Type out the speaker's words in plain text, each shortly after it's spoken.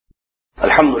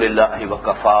الحمد لله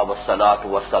وكفى والصلاة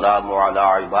والسلام على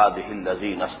عباده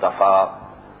الذين اصطفى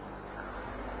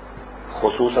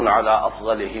خصوصا على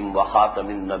أفضلهم وخاتم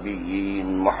النبيين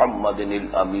محمد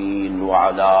الأمين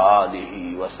وعلى آله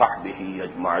وصحبه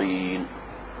أجمعين.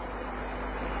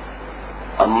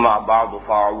 أما بعد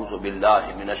فأعوذ بالله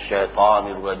من الشيطان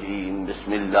الرجيم.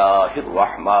 بسم الله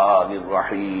الرحمن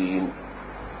الرحيم.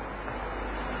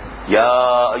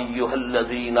 يا أيها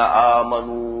الذين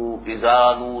آمنوا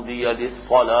إذا نودي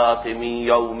للصلاة من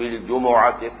يوم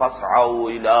الجمعة فاسعوا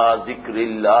إلى ذكر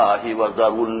الله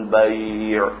وذروا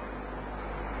البيع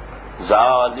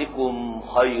ذلكم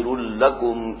خير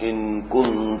لكم إن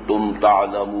كنتم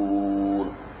تعلمون.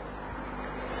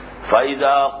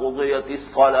 فإذا قضيت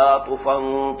الصلاة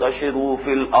فانتشروا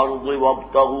في الأرض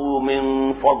وابتغوا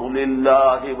من فضل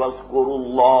الله واذكروا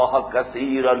الله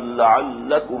كثيرا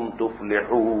لعلكم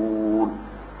تفلحون.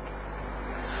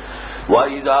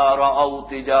 وَإِذَا رَأَوْا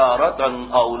تِجَارَةً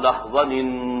أَوْ لَهْوًا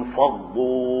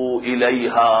انفَضُّوا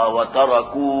إِلَيْهَا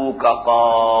وَتَرَكُوكَ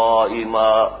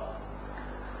قَائِمًا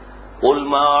قُلْ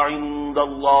مَا عِندَ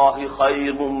اللَّهِ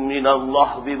خَيْرٌ مِّنَ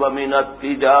اللَّهْوِ وَمِنَ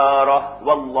التِّجَارَةِ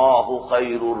وَاللَّهُ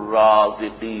خَيْرُ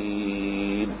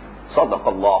الرَّازِقِينَ. صدق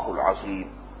الله العظيم.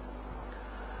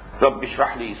 رب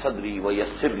اشرح لي صدري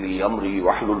ويسر لي أمري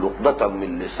واحلل عقدة من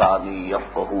لساني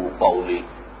يفقهوا قولي.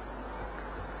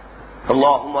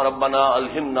 اللهم ربنا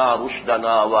ألهمنا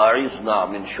رشدنا وأعذنا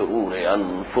من شرور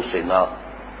أنفسنا.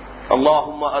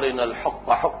 اللهم أرنا الحق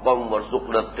حقا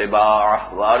وارزقنا اتباعه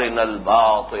وأرنا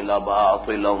الباطل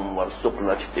باطلا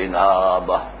وارزقنا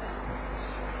اجتنابه.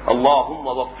 اللهم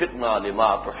وفقنا لما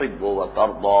تحب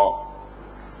وترضى.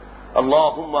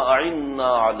 اللهم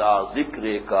أعنا على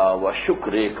ذكرك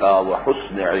وشكرك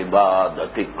وحسن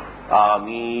عبادتك.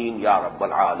 آمین یا رب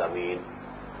العالمین.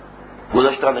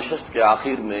 گزشتہ نشست کے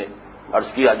آخر میں عرض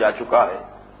کیا جا چکا ہے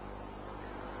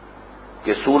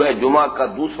کہ سورہ جمعہ کا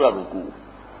دوسرا رکوع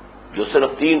جو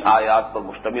صرف 3 آیات پر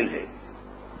مشتمل ہے،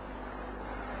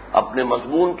 اپنے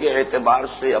مضمون کے اعتبار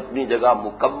سے اپنی جگہ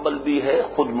مکمل بھی ہے،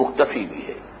 خود مکتفی بھی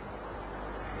ہے،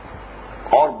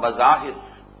 اور بظاہر،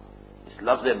 اس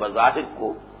لفظ بظاہر کو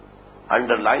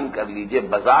انڈر لائن کر لیجئے،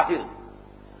 بظاہر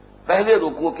پہلے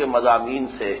رکوع کے مضامین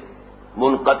سے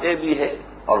منقطع بھی ہے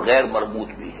اور غیر مربوط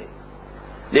بھی ہے،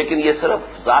 لیکن یہ صرف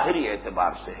ظاہری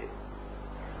اعتبار سے ہے.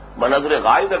 بنظر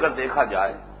غائب اگر دیکھا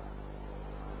جائے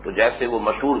تو جیسے وہ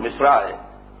مشہور مصرع ہے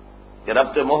کہ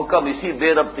ربط محکم اسی بے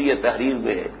ربطی تحریر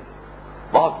میں ہے،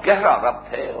 بہت گہرا ربط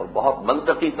ہے اور بہت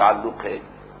منطقی تعلق ہے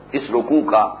اس رکوع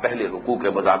کا پہلے رکوع کے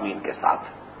مضامین کے ساتھ.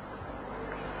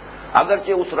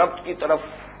 اگرچہ اس ربط کی طرف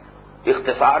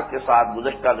اختصار کے ساتھ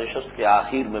گزشتہ نشست کے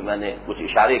آخر میں نے کچھ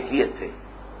اشارے کیے تھے،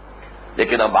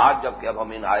 لیکن اب آج جب کہ ہم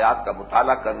ان آیات کا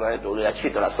مطالعہ کر رہے ہیں تو انہیں اچھی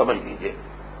طرح سمجھ لیجیے،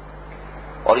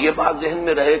 اور یہ بات ذہن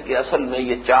میں رہے کہ اصل میں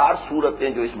یہ 4 سورتیں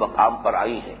جو اس مقام پر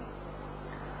آئی ہیں،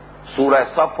 سورہ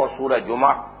صف اور سورہ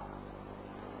جمعہ،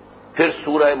 پھر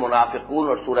سورہ منافقون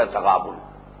اور سورہ تغابن،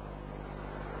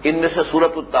 ان میں سے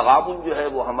سورۃ التغابن جو ہے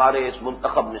وہ ہمارے اس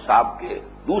منتخب نصاب کے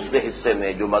دوسرے حصے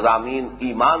میں جو مضامین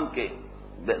ایمان کے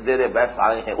زیر بحث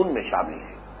آئے ہیں ان میں شامل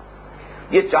ہیں.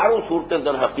 یہ 4 صورتیں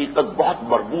در حقیقت بہت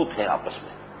مربوط ہیں آپس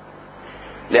میں،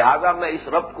 لہذا میں اس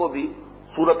ربط کو بھی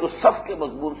سورۃ الصف کے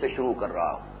مضمون سے شروع کر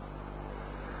رہا ہوں.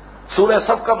 سورہ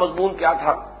صف کا مضمون کیا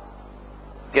تھا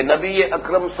کہ نبی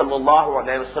اکرم صلی اللہ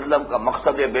علیہ وسلم کا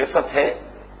مقصد بعثت ہے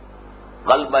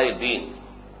غلبہ دین.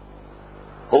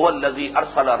 هو الذی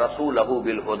ارسل رسولہ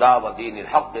بالہدی ودین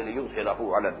الحق لیظہرہ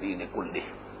علی الدین کلہ.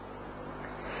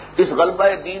 اس غلبہ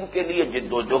دین کے لیے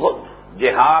جد و جہد،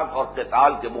 جہاد اور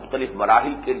قتال کے مختلف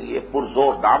مراحل کے لیے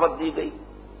پرزور دعوت دی گئی،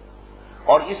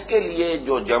 اور اس کے لیے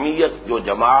جو جمعیت، جو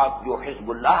جماعت، جو حزب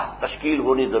اللہ تشکیل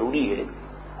ہونی ضروری ہے،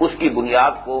 اس کی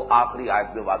بنیاد کو آخری آیت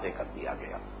میں واضح کر دیا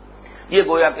گیا. یہ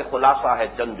گویا کہ خلاصہ ہے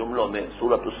چند جملوں میں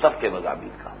سورۃ الصف کے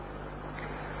مضامین کا.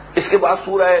 اس کے بعد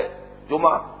سورہ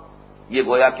جمعہ، یہ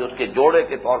گویا کہ اس کے جوڑے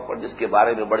کے طور پر جس کے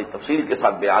بارے میں بڑی تفصیل کے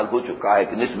ساتھ بیان ہو چکا ہے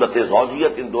کہ نسبت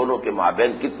زوجیت ان دونوں کے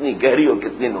مابین کتنی گہری اور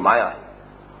کتنی نمایاں ہے.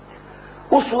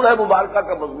 اس سورہ مبارکہ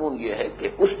کا مضمون یہ ہے کہ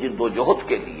اس جد و جہد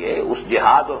کے لیے، اس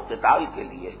جہاد اور قتال کے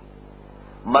لیے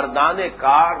مردان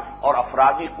کار اور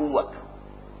افرادی قوت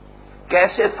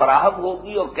کیسے فراہم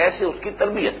ہوگی اور کیسے اس کی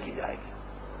تربیت کی جائے گی.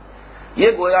 یہ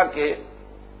گویا کہ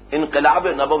انقلاب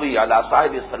نبوی علی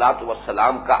صاحب الصلاۃ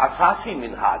والسلام کا اساسی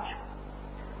منہاج،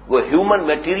 وہ ہیومن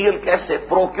میٹیریل کیسے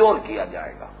پروکیور کیا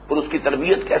جائے گا اور اس کی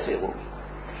تربیت کیسے ہوگی،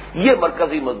 یہ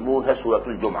مرکزی مضمون ہے سورۃ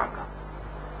الجمعہ کا.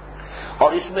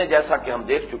 اور اس میں جیسا کہ ہم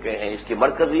دیکھ چکے ہیں اس کی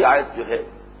مرکزی آیت جو ہے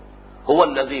هو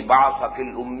الذی بعث فی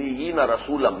الامیین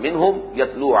رسولا منہم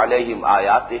یتلو علیہم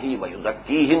آیاتہ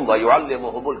ویزکیہم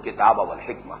ویعلمہم الکتاب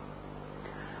والحکمہ.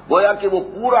 گویا کہ وہ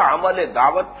پورا عمل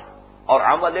دعوت اور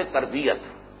عمل تربیت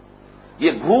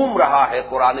یہ گھوم رہا ہے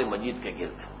قرآن مجید کے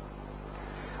گرد۔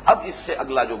 اب اس سے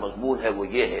اگلا جو مضمون ہے وہ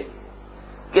یہ ہے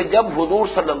کہ جب حضور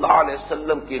صلی اللہ علیہ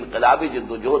وسلم کی انقلابی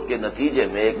جدوجہد کے نتیجے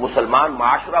میں ایک مسلمان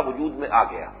معاشرہ وجود میں آ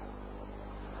گیا،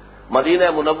 مدینہ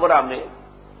منورہ میں،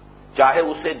 چاہے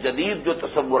اسے جدید جو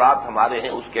تصورات ہمارے ہیں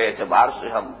اس کے اعتبار سے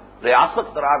ہم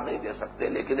ریاست قرار نہیں دے سکتے،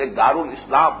 لیکن ایک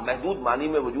دارالاسلام محدود معنی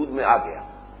میں وجود میں آ گیا،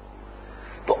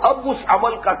 تو اب اس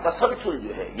عمل کا تسلسل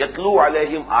جو ہے یتلو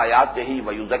علیہم آیاتہ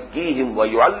ویزکیہم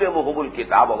ویعلمہم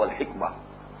الکتاب والحکمہ،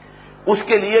 اس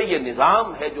کے لیے یہ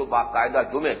نظام ہے جو باقاعدہ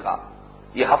جمعے کا،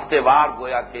 یہ ہفتے وار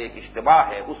گویا کہ ایک اجتماع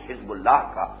ہے اس حزب اللہ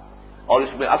کا، اور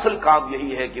اس میں اصل کام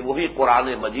یہی ہے کہ وہی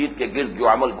قرآن مجید کے گرد جو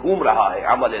عمل گھوم رہا ہے،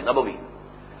 عمل نبوی،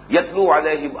 یتلو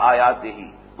علیہم آیاتہ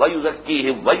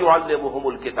ویزکیہم ویعلمہم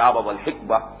الکتاب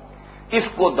والحکمہ، اس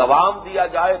کو دوام دیا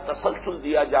جائے، تسلسل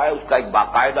دیا جائے، اس کا ایک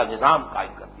باقاعدہ نظام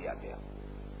قائم کر دیا گیا۔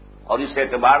 اور اس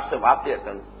اعتبار سے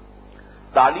واقعتاً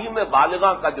تعلیم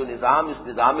بالغہ کا جو نظام اس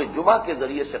نظام جمعہ کے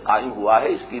ذریعے سے قائم ہوا ہے،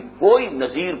 اس کی کوئی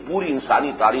نظیر پوری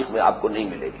انسانی تاریخ میں آپ کو نہیں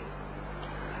ملے گی۔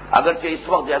 اگرچہ اس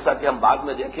وقت جیسا کہ ہم بعد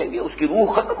میں دیکھیں گے اس کی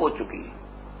روح ختم ہو چکی ہے،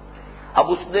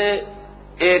 اب اس نے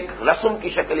ایک رسم کی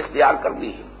شکل اختیار کر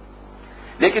لی ہے،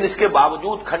 لیکن اس کے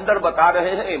باوجود کھنڈر بتا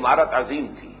رہے ہیں عمارت عظیم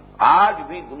تھی۔ آج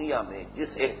بھی دنیا میں جس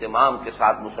اہتمام کے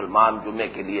ساتھ مسلمان جمعے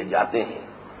کے لیے جاتے ہیں،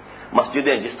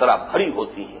 مسجدیں جس طرح بھری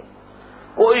ہوتی ہیں،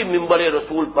 کوئی ممبر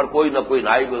رسول پر کوئی نہ کوئی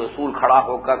نائب رسول کھڑا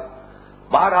ہو کر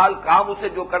بہرحال کام اسے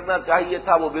جو کرنا چاہیے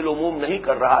تھا وہ بالعموم نہیں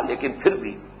کر رہا، لیکن پھر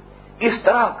بھی اس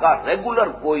طرح کا ریگولر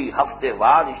کوئی ہفتے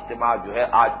وار اجتماع جو ہے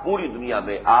آج پوری دنیا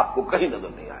میں آپ کو کہیں نظر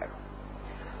نہیں آئے گا۔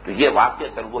 تو یہ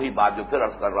واقعتاً وہی بات جو پھر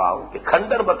عرض کر رہا ہوں کہ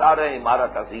کھنڈر بتا رہے ہیں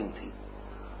عمارت عظیم تھی،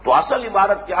 تو اصل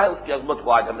عمارت کیا ہے اس کی عظمت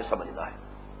کو آج ہمیں سمجھنا ہے۔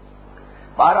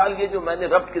 بہرحال یہ جو میں نے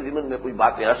ربط کے ضمن میں کچھ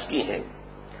باتیں عرض کی ہیں،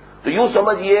 تو یوں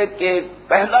سمجھیے کہ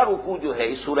پہلا رکوع جو ہے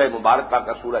اس سورہ مبارکہ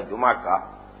کا، سورہ جمعہ کا،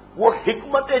 وہ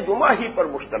حکمت جمعہ ہی پر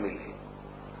مشتمل ہے۔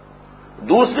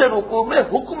 دوسرے رکوع میں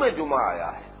حکم جمعہ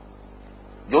آیا ہے،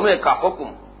 جمعے کا حکم،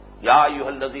 یا ایھا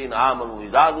الذین آمنوا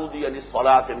اذا نودی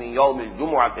للصلاۃ من یوم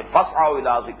الجمعۃ فاسعوا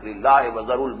الی ذکر اللہ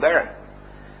وذروا البیع،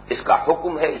 اس کا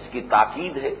حکم ہے، اس کی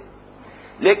تاکید ہے۔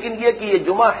 لیکن یہ کہ یہ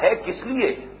جمعہ ہے کس لیے،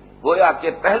 گویا کہ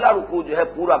پہلا رکوع جو ہے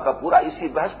پورا کا پورا اسی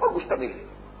بحث پر مشتمل ہے۔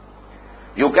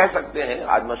 یوں کہہ سکتے ہیں،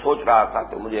 آج میں سوچ رہا تھا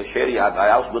تو مجھے ایک شعر یاد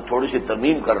آیا، اس میں تھوڑی سی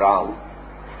ترمیم کر رہا ہوں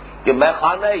کہ میں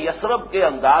خانہ یثرب کے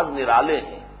انداز نرالے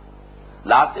ہیں،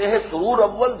 لاتے ہیں سرور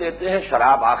اول دیتے ہیں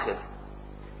شراب آخر،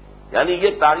 یعنی یہ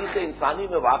تاریخ انسانی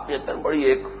میں واقعتاً بڑی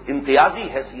ایک امتیازی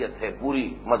حیثیت ہے، پوری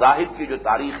مذاہب کی جو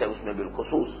تاریخ ہے اس میں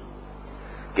بالخصوص،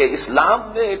 کہ اسلام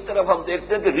میں ایک طرف ہم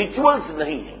دیکھتے ہیں کہ ریچولز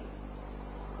نہیں ہیں،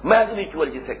 محض ریچول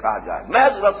جسے کہا جائے،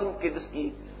 محض رسم کی جس کی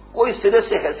کوئی سرے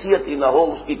سے حیثیت ہی نہ ہو،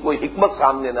 اس کی کوئی حکمت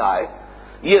سامنے نہ آئے،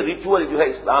 یہ ریچول جو ہے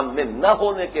اسلام میں نہ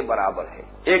ہونے کے برابر ہے۔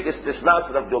 ایک استثناء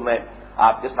صرف جو میں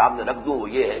آپ کے سامنے رکھ دوں وہ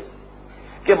یہ ہے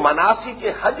کہ مناسک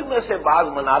حج میں سے بعض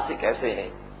مناسک ایسے ہیں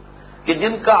کہ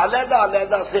جن کا علیحدہ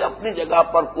علیحدہ سے اپنی جگہ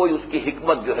پر کوئی اس کی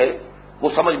حکمت جو ہے وہ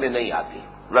سمجھ میں نہیں آتی۔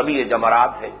 رمی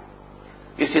جمرات ہے،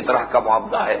 اسی طرح کا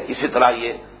معاملہ ہے، اسی طرح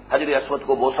یہ حجر اسود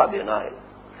کو بوسہ دینا ہے،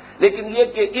 لیکن یہ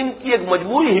کہ ان کی ایک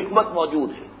مجموعی حکمت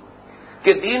موجود ہے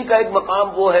کہ دین کا ایک مقام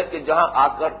وہ ہے کہ جہاں آ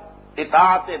کر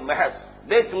اطاعت محض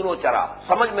بے چونو چرا،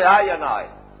 سمجھ میں آئے یا نہ آئے،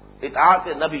 اطاعت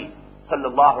نبی صلی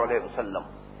اللہ علیہ وسلم،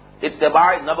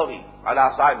 اتباع نبوی علی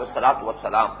صاحب الصلاۃ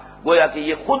والسلام، گویا کہ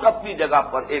یہ خود اپنی جگہ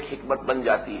پر ایک حکمت بن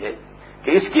جاتی ہے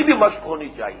کہ اس کی بھی مشق ہونی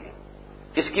چاہیے،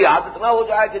 اس کی عادت نہ ہو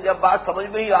جائے کہ جب بات سمجھ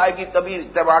میں ہی آئے گی تبھی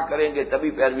اتباع کریں گے،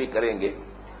 تبھی پیروی کریں گے،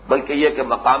 بلکہ یہ کہ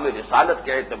مقام رسالت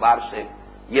کے اعتبار سے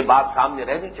یہ بات سامنے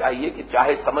رہنی چاہیے کہ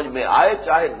چاہے سمجھ میں آئے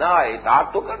چاہے نہ آئے،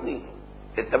 اطاعت تو کرنی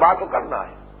ہے، اتباع تو کرنا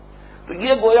ہے۔ تو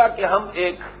یہ گویا کہ ہم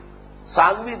ایک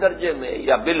ثانوی درجے میں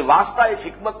یا بالواسطہ ایک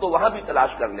حکمت تو وہاں بھی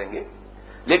تلاش کر لیں گے،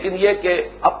 لیکن یہ کہ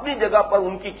اپنی جگہ پر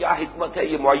ان کی کیا حکمت ہے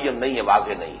یہ معین نہیں ہے،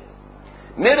 واضح نہیں ہے۔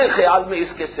 میرے خیال میں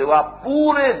اس کے سوا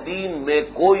پورے دین میں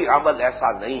کوئی عمل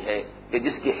ایسا نہیں ہے کہ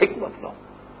جس کی حکمت نہ ہو،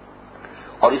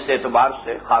 اور اس اعتبار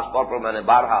سے خاص طور پر میں نے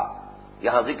بارہا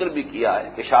یہاں ذکر بھی کیا ہے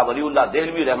کہ شاہ ولی اللہ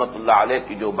دہلوی رحمۃ اللہ علیہ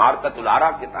کی جو معرکۃ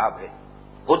الآراء کتاب ہے،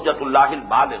 حجت اللہ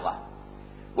البالغہ،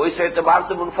 وہ اس اعتبار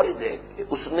سے منفرد ہے کہ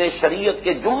اس نے شریعت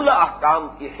کے جملہ احکام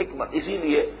کی حکمت، اسی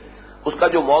لیے اس کا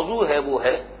جو موضوع ہے وہ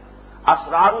ہے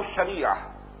اسرار الشریعہ،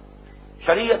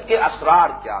 شریعت کے اسرار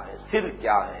کیا ہیں، سر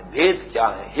کیا ہیں، بھید کیا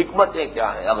ہیں، حکمتیں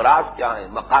کیا ہیں، اغراض کیا ہیں،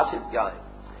 مقاصد کیا ہیں،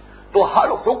 تو ہر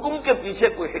حکم کے پیچھے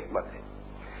کوئی حکمت ہے۔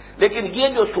 لیکن یہ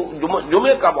جو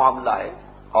جمعے کا معاملہ ہے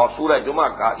اور سورہ جمعہ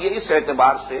کا، یہ اس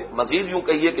اعتبار سے مزید یوں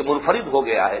کہیے کہ منفرد ہو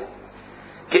گیا ہے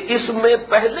کہ اس میں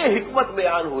پہلے حکمت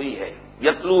بیان ہوئی ہے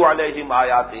یتلو علیہم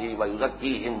آیاتہ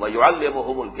ویزکیہم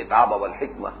ویعلمہم الکتاب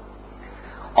والحکمہ،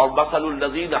 اور مثل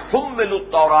الذین حملوا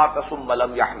التوراۃ ثم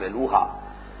لم یحملوها،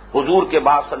 حضور کے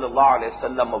بعد صلی اللہ علیہ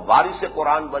وسلم وارث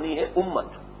قرآن بنی ہے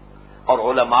امت، اور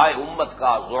علماء امت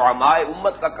کا، زعماء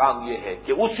امت کا کام یہ ہے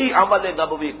کہ اسی عمل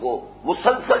نبوی کو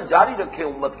مسلسل جاری رکھیں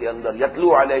امت کے اندر، یتلو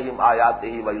علیہم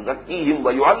آیاتہ ویزکیہم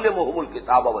ویعلمہم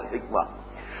الکتاب والحکمہ،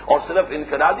 اور صرف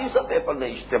انفرادی سطح پر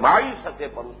نہیں، اجتماعی سطح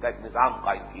پر اس کا ایک نظام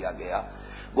قائم کیا گیا۔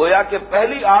 گویا کہ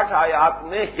پہلی 8 آیات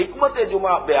میں حکمت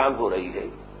جمعہ بیان ہو رہی ہے،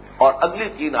 اور اگلی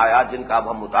 3 آیات جن کا اب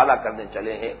ہم مطالعہ کرنے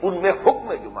چلے ہیں ان میں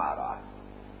حکم جمعہ آ رہا ہے۔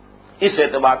 اس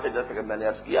اعتبار سے جیسے کہ میں نے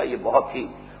عرض کیا، یہ بہت ہی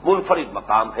منفرد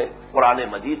مقام ہے قرآن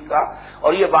مجید کا،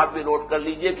 اور یہ بات بھی نوٹ کر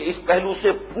لیجئے کہ اس پہلو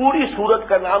سے پوری سورت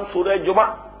کا نام سورہ جمعہ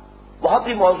بہت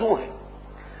ہی موزوں ہے۔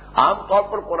 عام طور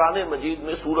پر قرآن مجید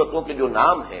میں سورتوں کے جو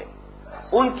نام ہیں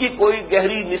ان کی کوئی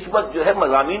گہری نسبت جو ہے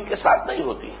مضامین کے ساتھ نہیں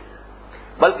ہوتی،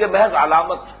 بلکہ محض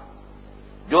علامت،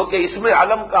 جو کہ اس میں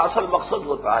علم کا اصل مقصد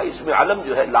ہوتا ہے۔ اس میں علم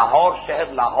جو ہے، لاہور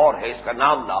شہر لاہور ہے، اس کا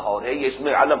نام لاہور ہے، یہ اس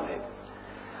میں علم ہے۔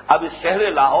 اب اس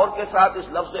شہر لاہور کے ساتھ اس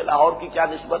لفظ لاہور کی کیا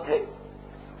نسبت ہے،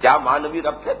 کیا معنوی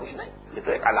ربط ہے؟ کچھ نہیں، یہ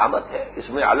تو ایک علامت ہے، اس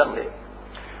میں علم ہے۔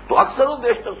 تو اکثر و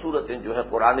بیشتر صورتیں جو ہے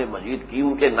قرآن مجید کی،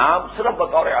 ان کے نام صرف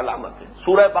بطور علامت ہیں۔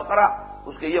 سورہ بقرہ،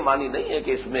 اس کے یہ معنی نہیں ہے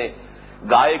کہ اس میں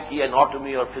گائے کی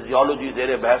اناٹمی اور فزیولوجی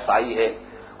زیر بحث آئی ہے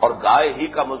اور گائے ہی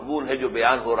کا مضمون ہے جو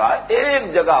بیان ہو رہا ہے۔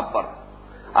 ایک جگہ پر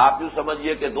آپ یوں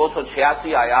سمجھیے کہ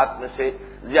 286 آیات میں سے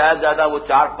زیادہ وہ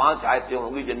 4-5 آیتیں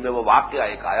ہوں گی جن میں وہ واقعہ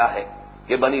ایک آیا ہے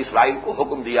کہ بنی اسرائیل کو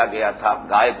حکم دیا گیا تھا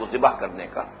گائے کو ذبح کرنے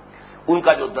کا، ان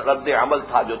کا جو رد عمل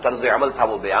تھا، جو طرز عمل تھا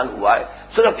وہ بیان ہوا ہے۔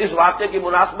 صرف اس واقعے کی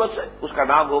مناسبت سے اس کا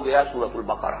نام ہو گیا سورۃ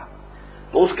البقرہ،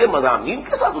 تو اس کے مضامین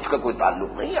کے ساتھ اس کا کوئی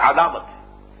تعلق نہیں، علامت ہے۔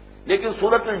 لیکن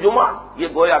سورۃ الجمعہ، یہ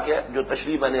گویا کہ جو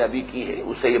تشریح میں نے ابھی کی ہے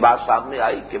اس سے یہ بات سامنے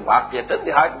آئی کہ واقعتاً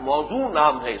نہایت موزوں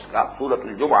نام ہے اس کا سورۃ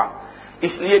الجمعہ،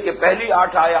 اس لیے کہ پہلی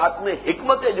 8 آیات میں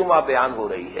حکمت جمعہ بیان ہو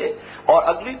رہی ہے اور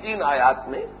اگلی 3 آیات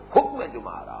میں حکم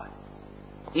جمعہ آ رہا ہے۔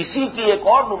 اسی کی ایک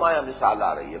اور نمایاں مثال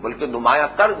آ رہی ہے، بلکہ نمایاں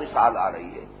تر مثال آ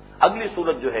رہی ہے اگلی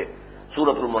سورت جو ہے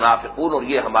سورۃ المنافقون، اور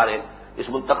یہ ہمارے اس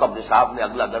منتخب نصاب میں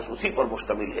اگلا درس اسی پر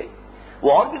مشتمل ہے۔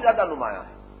 وہ اور بھی زیادہ نمایاں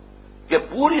ہے کہ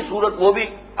پوری سورت وہ بھی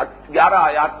 11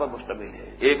 آیات پر مشتمل ہے،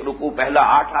 ایک رکوع پہلا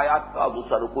 8 آیات کا اور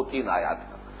دوسرا رکوع 3 آیات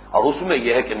کا، اور اس میں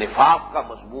یہ ہے کہ نفاق کا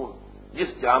مضمون جس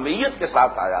جامعیت کے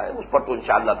ساتھ آیا ہے اس پر تو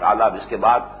انشاءاللہ تعالیٰ اب اس کے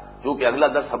بعد چونکہ اگلا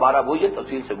درس ہمارا وہ یہ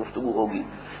تفصیل سے گفتگو ہوگی،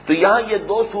 تو یہاں یہ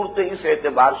 2 صورتیں اس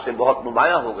اعتبار سے بہت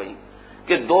نمایاں ہو گئی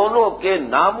کہ دونوں کے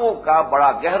ناموں کا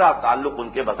بڑا گہرا تعلق ان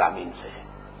کے مضامین سے ہے۔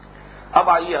 اب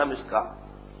آئیے ہم اس کا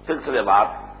سلسلے وار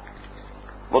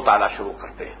مطالعہ شروع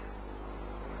کرتے ہیں۔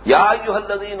 یا ایھا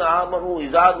الذین آمنوا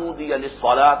اذا نودی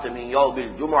للصلاۃ من یوم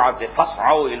الجمعۃ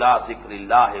فاسعوا الی ذکر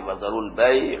اللہ وذروا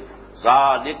البیع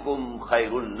ذالکم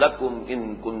خیر لکم ان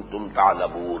کنتم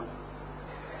تعلمون۔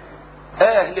 اے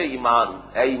اہل ایمان،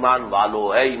 اے ایمان والو،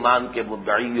 اے ایمان کے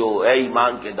مدعیوں، اے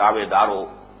ایمان کے دعوے داروں،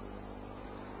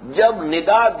 جب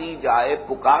ندا دی جائے،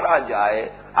 پکارا جائے،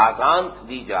 آذان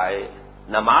دی جائے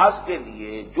نماز کے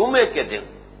لیے جمعے کے دن،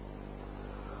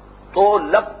 تو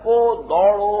لپو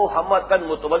دوڑو ہمتن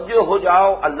متوجہ ہو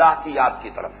جاؤ اللہ کی یاد کی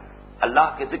طرف، اللہ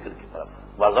کے ذکر کی طرف،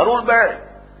 وذروا البیع،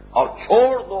 اور چھوڑ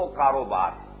دو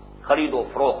کاروبار، خرید و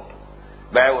فروخت،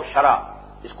 بیع و شرع،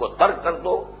 اس کو ترک کر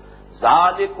دو۔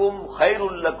 ذالکم خیر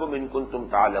لکم ان کنتم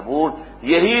تعلمون،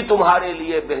 یہی تمہارے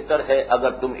لیے بہتر ہے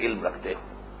اگر تم علم رکھتے ہو۔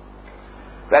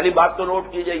 پہلی بات تو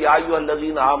نوٹ کیجئے، یا ایھا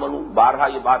الذین آمنوا، بارہا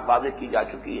یہ بات واضح کی جا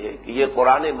چکی ہے کہ یہ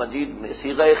قرآن مجید میں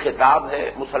صیغہ خطاب ہے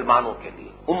مسلمانوں کے لیے،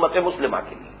 امت مسلمہ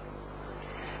کے لیے۔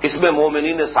 اس میں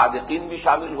مومنین صادقین بھی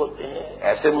شامل ہوتے ہیں،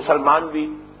 ایسے مسلمان بھی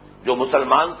جو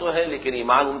مسلمان تو ہیں لیکن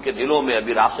ایمان ان کے دلوں میں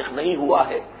ابھی راسخ نہیں ہوا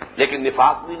ہے، لیکن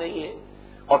نفاق بھی نہیں ہے،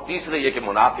 اور تیسرے یہ کہ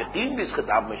منافقین بھی اس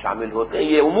خطاب میں شامل ہوتے ہیں۔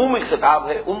 یہ عمومی خطاب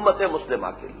ہے امت مسلمہ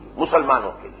کے لیے،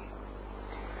 مسلمانوں کے لیے۔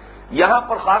 یہاں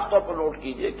پر خاص طور پر نوٹ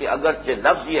کیجئے کہ اگرچہ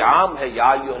لفظ یہ عام ہے یا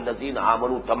ایھا الذین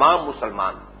آمنوا، تمام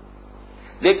مسلمان،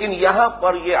 لیکن یہاں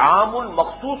پر یہ عام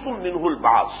مخصوص منہ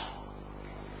البعض،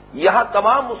 یہاں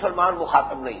تمام مسلمان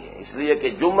مخاطب نہیں ہے، اس لیے کہ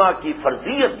جمعہ کی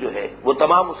فرضیت جو ہے وہ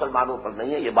تمام مسلمانوں پر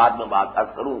نہیں ہے، یہ بعد میں بات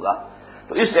عرض کروں گا۔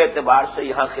 تو اس اعتبار سے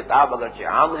یہاں خطاب اگرچہ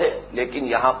عام ہے لیکن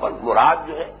یہاں پر مراد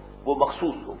جو ہے وہ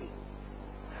مخصوص ہوگی۔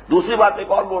 دوسری بات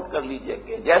ایک اور نوٹ کر لیجئے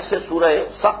کہ جیسے سورہ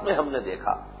صف میں ہم نے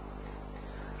دیکھا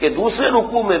کہ دوسرے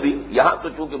رکوع میں بھی، یہاں تو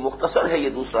چونکہ مختصر ہے یہ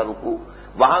دوسرا رکوع،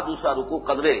 وہاں دوسرا رکوع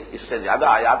قدرے اس سے زیادہ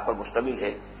آیات پر مشتمل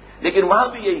ہے، لیکن وہاں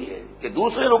بھی یہی ہے کہ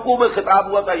دوسرے رکوع میں خطاب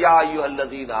ہوا تھا یا ایھا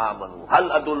الذین آمنوا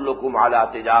هل ادلکم علی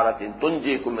تجارۃ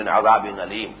تنجیکم من عذاب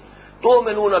الیم،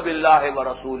 تؤمنون باللہ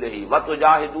ورسولہ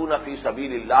وتجاہدون فی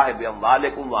سبیل اللہ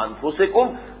باموالکم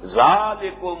وانفسکم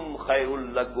ذالکم خیر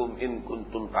لکم ان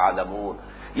کنتم تعلمون.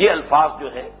 یہ الفاظ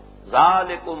جو ہیں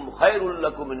ذالکم خیر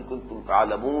لکم ان کنتم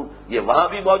تعلمون، یہ وہاں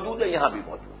بھی موجود ہے، یہاں بھی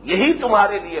موجود ہے. یہی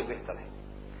تمہارے لیے بہتر ہے.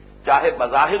 چاہے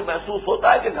بظاہر محسوس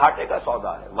ہوتا ہے کہ گھاٹے کا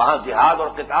سودا ہے، وہاں جہاد اور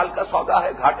قتال کا سودا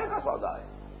ہے، گھاٹے کا سودا ہے.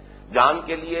 جان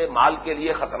کے لیے، مال کے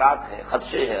لیے خطرات ہیں،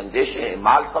 خدشے ہیں، اندیشے ہیں،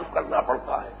 مال خرچ کرنا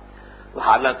پڑتا ہے.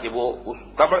 حالانکہ وہ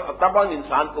طبعاً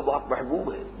انسان کو بہت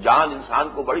محبوب ہے، جان انسان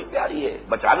کو بڑی پیاری ہے،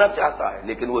 بچانا چاہتا ہے،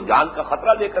 لیکن وہ جان کا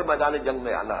خطرہ لے کر میدان جنگ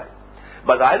میں آنا ہے.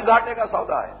 بظاہر گھاٹے کا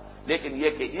سودا ہے، لیکن یہ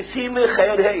کہ اسی میں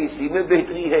خیر ہے، اسی میں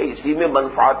بہتری ہے، اسی میں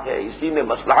منفعت ہے، اسی میں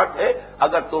مصلحت ہے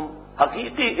اگر تم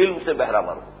حقیقی علم سے بہرہ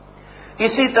ہو.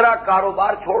 اسی طرح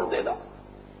کاروبار چھوڑ دینا.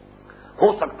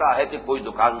 ہو سکتا ہے کہ کوئی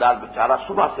دکاندار بیچارہ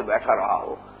صبح سے بیٹھا رہا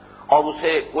ہو اور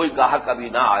اسے کوئی گاہک ابھی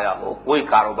نہ آیا ہو، کوئی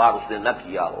کاروبار اس نے نہ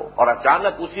کیا ہو، اور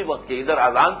اچانک اسی وقت کے ادھر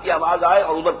اذان کی آواز آئے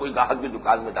اور ادھر کوئی گاہک بھی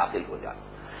دکان میں داخل ہو جائے.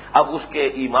 اب اس کے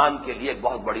ایمان کے لیے ایک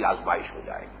بہت بڑی آزمائش ہو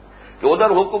جائے گی کہ ادھر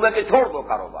حکم ہے کہ چھوڑ دو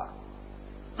کاروبار،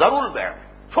 ضرور بیٹھ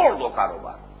چھوڑ دو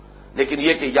کاروبار. لیکن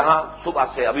یہ کہ یہاں صبح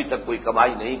سے ابھی تک کوئی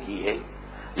کمائی نہیں کی ہے،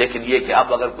 لیکن یہ کہ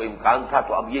اب اگر کوئی امکان تھا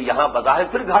تو اب یہ یہاں بظاہر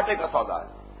پھر گھاٹے کا سودا ہے.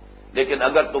 لیکن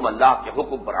اگر تم اللہ کے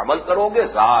حکم پر عمل کرو گے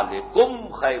ذالکم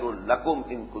خیر لکم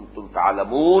ان کنتم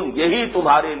تعلمون، یہی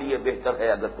تمہارے لیے بہتر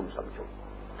ہے اگر تم سمجھو.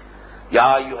 یا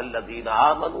ایھا الذین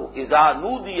آمنوا اذا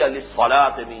نودی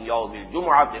للصلاۃ من یوم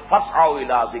الجمعۃ فاسعوا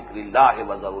الی ذکر اللہ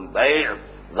وذروا البیع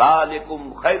ذالکم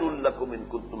خیر لکم ان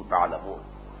کنتم تعلمون.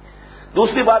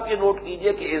 دوسری بات یہ نوٹ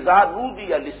کیجئے کہ اذا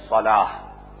نودی للصلاۃ،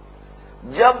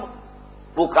 جب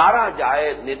پکارا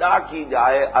جائے، ندا کی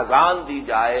جائے، اذان دی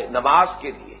جائے نماز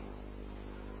کے لیے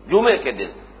جمعے کے دن،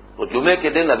 تو جمعے کے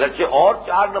دن اگرچہ اور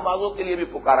 4 نمازوں کے لیے بھی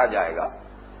پکارا جائے گا،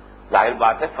 ظاہر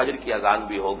بات ہے فجر کی اذان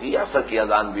بھی ہوگی، عصر کی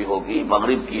اذان بھی ہوگی،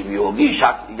 مغرب کی بھی ہوگی،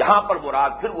 عشاء کی. یہاں پر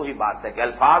مراد پھر وہی بات ہے کہ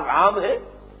الفاظ عام ہے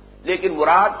لیکن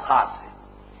مراد خاص ہے.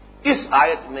 اس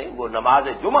آیت میں وہ نماز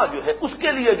جمعہ جو ہے اس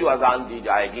کے لیے جو اذان دی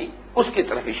جائے گی اس کی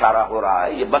طرف اشارہ ہو رہا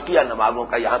ہے. یہ بقیہ نمازوں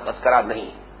کا یہاں تذکرہ نہیں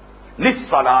ہے.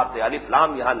 للصلاۃ الف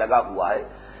لام یہاں لگا ہوا ہے،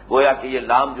 گویا کہ یہ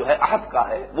لام جو ہے عہد کا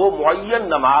ہے. وہ معین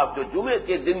نماز جو جمعے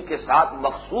کے دن کے ساتھ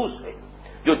مخصوص ہے،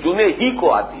 جو جمعے ہی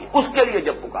کو آتی ہے، اس کے لیے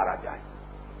جب پکارا جائے.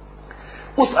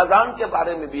 اس اذان کے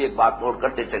بارے میں بھی ایک بات نوٹ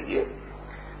کرتے چلیے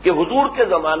کہ حضور کے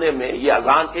زمانے میں یہ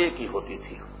اذان ایک ہی ہوتی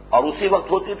تھی، اور اسی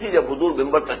وقت ہوتی تھی جب حضور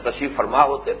منبر تک تشریف فرما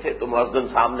ہوتے تھے تو مؤذن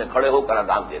سامنے کھڑے ہو کر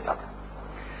اذان دیتا تھا.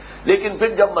 لیکن پھر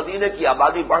جب مدینے کی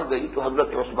آبادی بڑھ گئی تو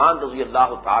حضرت عثمان رضی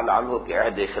اللہ تعالی عنہ کے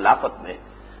عہد خلافت میں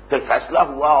پھر فیصلہ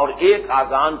ہوا اور ایک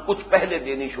اذان کچھ پہلے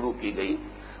دینی شروع کی گئی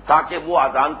تاکہ وہ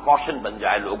اذان کوشن بن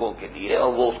جائے لوگوں کے لیے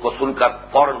اور وہ اس کو سن کر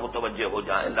فوراً متوجہ ہو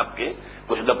جائیں. لب کے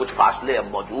کچھ نہ کچھ فاصلے اب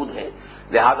موجود ہیں،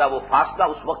 لہذا وہ فاصلہ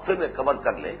اس وقفے میں کور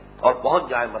کر لیں اور پہنچ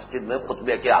جائیں مسجد میں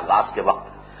خطبے کے آغاز کے وقت.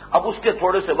 اب اس کے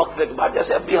تھوڑے سے وقفے کے بعد،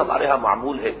 جیسے اب بھی ہمارے ہاں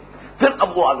معمول ہے، پھر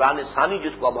اب وہ اذان ثانی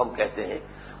جس کو اب ہم کہتے ہیں،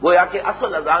 گویا کہ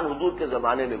اصل اذان حضور کے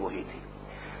زمانے میں وہی تھی،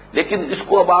 لیکن اس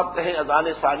کو اب آپ کہیں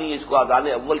اذان ثانی، اس کو اذان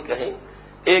اول کہیں.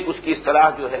 ایک اس کی اصطلاح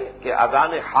جو ہے کہ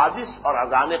اذان حادث اور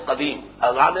اذان قدیم.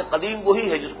 اذان قدیم وہی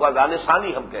ہے جس کو اذان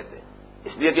ثانی ہم کہتے ہیں،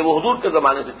 اس لیے کہ وہ حضور کے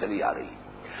زمانے سے چلی آ رہی ہے.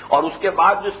 اور اس کے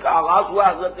بعد جس کا آغاز ہوا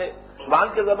حضرت عثمان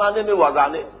کے زمانے میں، وہ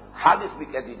اذان حادث بھی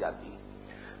کہہ دی جاتی ہے.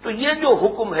 تو یہ جو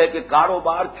حکم ہے کہ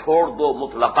کاروبار چھوڑ دو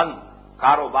مطلقاً،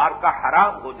 کاروبار کا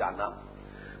حرام ہو جانا،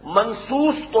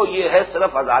 منسوس تو یہ ہے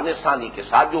صرف اذان ثانی کے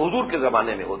ساتھ جو حضور کے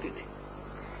زمانے میں ہوتی تھی.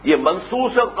 یہ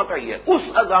منسوس اور قطعی ہے. اس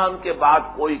اذان کے بعد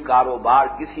کوئی کاروبار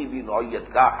کسی بھی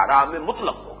نوعیت کا حرام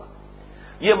مطلق ہوگا،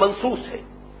 یہ منسوس ہے.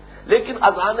 لیکن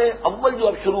اذان اول جو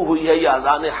اب شروع ہوئی ہے، یہ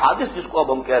اذان حادث جس کو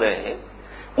اب ہم کہہ رہے ہیں،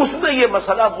 اس میں یہ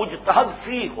مسئلہ مجتہد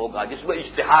فی ہوگا، جس میں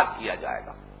اجتہاد کیا جائے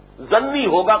گا، ظنی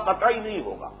ہوگا، قطعی نہیں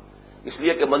ہوگا. اس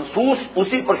لیے کہ منسوس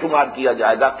اسی پر شمار کیا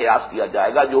جائے گا، قیاس کیا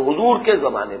جائے گا جو حضور کے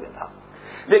زمانے میں تھا.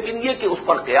 لیکن یہ کہ اس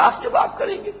پر قیاس جب آپ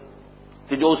کریں گے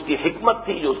کہ جو اس کی حکمت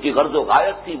تھی، جو اس کی غرض و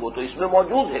غایت تھی، وہ تو اس میں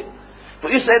موجود ہے، تو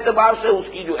اس اعتبار سے اس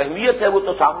کی جو اہمیت ہے وہ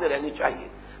تو سامنے رہنی چاہیے.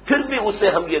 پھر بھی اس سے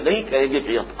ہم یہ نہیں کہیں گے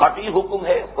کہ قطعی حکم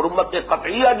ہے. حرمت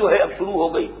قطعیہ جو ہے اب شروع ہو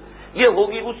گئی، یہ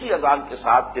ہوگی اسی اذان کے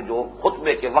ساتھ کہ جو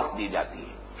خطبے کے وقت دی جاتی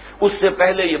ہے. اس سے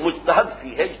پہلے یہ مجتہد فی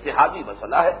ہے، اجتہادی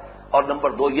مسئلہ ہے. اور نمبر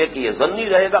 2 یہ کہ یہ ظنی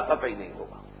رہے گا، قطعی نہیں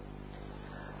ہوگا.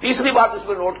 تیسری بات اس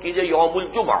میں نوٹ کیجئے، یوم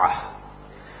الجمعہ،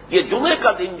 یہ جمعے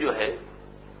کا دن جو ہے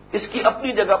اس کی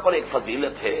اپنی جگہ پر ایک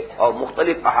فضیلت ہے، اور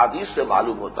مختلف احادیث سے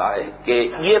معلوم ہوتا ہے کہ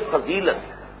یہ فضیلت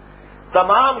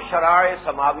تمام شرائع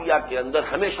سماویہ کے اندر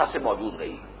ہمیشہ سے موجود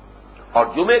رہی. اور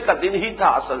جمعے کا دن ہی تھا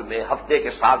اصل میں ہفتے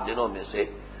کے 7 دنوں میں سے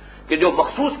کہ جو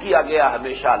مخصوص کیا گیا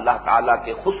ہمیشہ اللہ تعالیٰ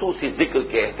کے خصوصی ذکر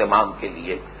کے اہتمام کے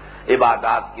لیے.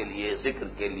 عبادات کے لیے، ذکر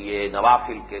کے لیے،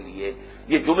 نوافل کے لیے،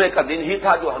 یہ جمعے کا دن ہی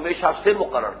تھا جو ہمیشہ سے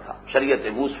مقرر تھا شریعت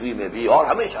موسوی میں بھی اور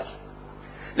ہمیشہ سے.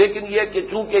 لیکن یہ کہ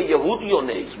چونکہ یہودیوں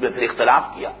نے اس میں پھر اختلاف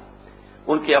کیا،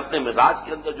 ان کے اپنے مزاج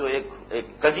کے اندر جو ایک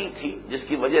کجی تھی، جس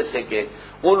کی وجہ سے کہ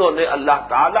انہوں نے اللہ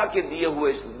تعالیٰ کے دیے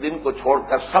ہوئے اس دن کو چھوڑ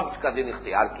کر سبت کا دن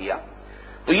اختیار کیا،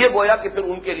 تو یہ گویا کہ پھر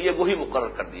ان کے لیے وہی مقرر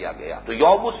کر دیا گیا. تو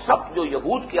یوم السبت جو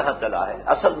یہود کے ہاں چلا ہے،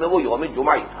 اصل میں وہ یوم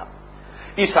جمعہ ہی تھا.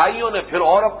 عیسائیوں نے پھر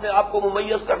اور اپنے آپ کو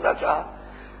ممیز کرنا چاہا،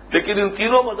 لیکن ان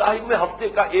تینوں مذاہب میں ہفتے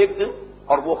کا ایک دن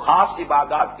اور وہ خاص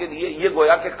عبادات کے لیے یہ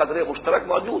گویا کہ قدر مشترک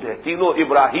موجود ہے تینوں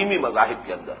ابراہیمی مذاہب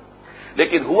کے اندر.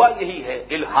 لیکن ہوا یہی ہے،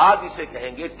 الحاد اسے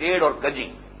کہیں گے، ٹیڑھ اور کجی،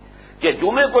 کہ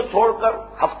جمعے کو چھوڑ کر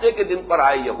ہفتے کے دن پر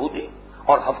آئے یہودی،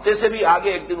 اور ہفتے سے بھی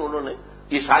آگے ایک دن انہوں نے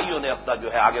عیسائیوں نے اپنا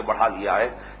جو ہے آگے بڑھا لیا ہے.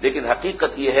 لیکن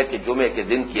حقیقت یہ ہے کہ جمعے کے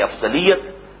دن کی افضلیت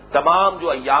تمام جو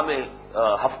ایام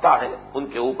ہفتہ ہیں ان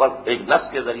کے اوپر ایک نص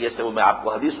کے ذریعے سے وہ میں آپ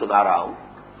کو حدیث سنا رہا ہوں.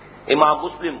 امام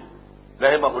مسلم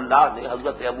رحمہ اللہ نے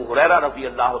حضرت ابو ہریرہ رضی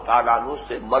اللہ تعالیٰ عنہ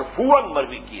سے مرفوعاً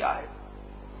مروی کیا ہے،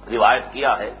 روایت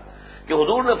کیا ہے کہ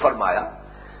حضور نے فرمایا،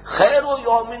 خیر و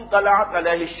یوم طلعت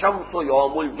علیہ الشمس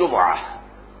یوم الجمعہ،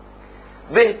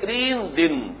 بہترین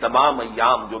دن تمام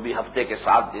ایام جو بھی ہفتے کے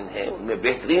 7 دن ہیں ان میں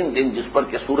بہترین دن جس پر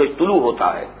کہ سورج طلوع ہوتا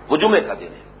ہے وہ جمعے کا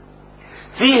دن ہے.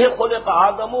 فیہ خلق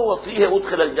آدم وفیہ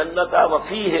ادخل الجنۃ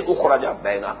وفیہ اخرج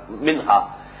منہا،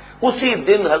 اسی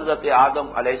دن حضرت آدم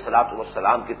علیہ الصلوۃ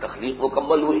والسلام کی تخلیق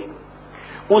مکمل ہوئی،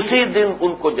 اسی دن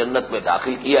ان کو جنت میں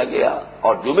داخل کیا گیا،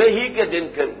 اور جمعے ہی کے دن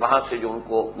پھر وہاں سے جو ان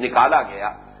کو نکالا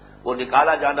گیا، وہ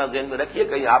نکالا جانا ذہن میں رکھیے،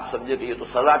 کہیں آپ سمجھے کہ یہ تو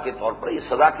سزا کے طور پر، یہ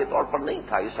سزا کے طور پر نہیں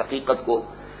تھا. اس حقیقت کو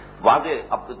واضح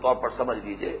اپنے طور پر سمجھ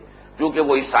لیجیے، کیونکہ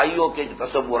وہ عیسائیوں کے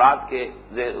تصورات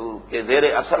کے زیر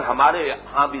اثر ہمارے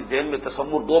ہاں بھی ذہن میں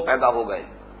تصور 2 پیدا ہو گئے.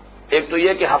 ایک تو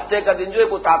یہ کہ ہفتے کا دن جو ہے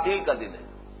وہ تعطیل کا دن ہے.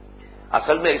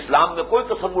 اصل میں اسلام میں کوئی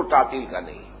تصور تعطیل کا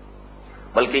نہیں،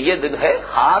 بلکہ یہ دن ہے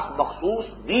خاص مخصوص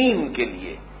دین کے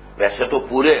لیے. ویسے تو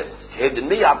پورے 6 دن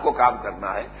نہیں آپ کو کام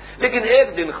کرنا ہے، لیکن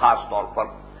ایک دن خاص طور پر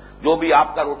جو بھی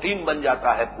آپ کا روٹین بن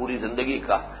جاتا ہے پوری زندگی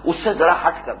کا، اس سے ذرا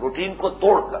ہٹ کر، روٹین کو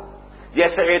توڑ کر،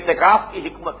 جیسے اعتکاف کی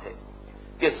حکمت ہے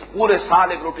کہ پورے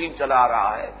سال ایک روٹین چلا آ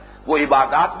رہا ہے، وہ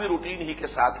عبادات بھی روٹین ہی کے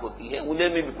ساتھ ہوتی ہیں، انہیں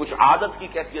میں بھی کچھ عادت کی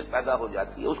کیفیت پیدا ہو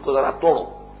جاتی ہے، اس کو ذرا توڑو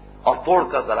اور توڑ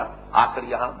کر ذرا آ کر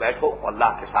یہاں بیٹھو اور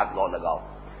اللہ کے ساتھ لو لگاؤ.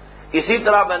 اسی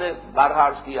طرح میں نے بارہا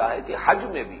عرض کیا ہے کہ حج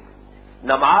میں بھی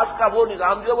نماز کا وہ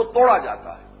نظام جو ہے وہ توڑا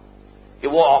جاتا ہے کہ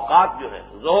وہ اوقات جو ہے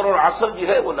ظہر اور عصر جو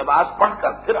ہے وہ نماز پڑھ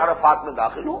کر پھر عرفات میں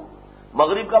داخل ہو.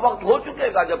 مغرب کا وقت ہو چکے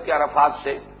گا جبکہ عرفات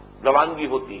سے روانگی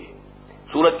ہوتی ہے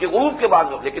سورج کے غروب کے بعد،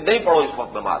 لیکن نہیں پڑھو اس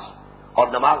وقت نماز، اور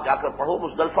نماز جا کر پڑھو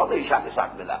مزدلفہ میں عشاء کے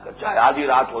ساتھ ملا کر، چاہے آدھی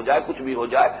رات ہو جائے کچھ بھی ہو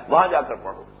جائے وہاں جا کر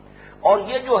پڑھو. اور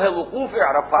یہ جو ہے وقوف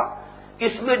عرفہ،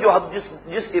 اس میں جو ہم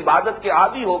جس عبادت کے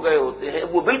عادی ہو گئے ہوتے ہیں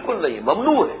وہ بالکل نہیں،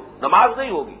 ممنوع ہے. نماز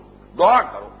نہیں ہوگی، دعا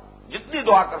کرو، جتنی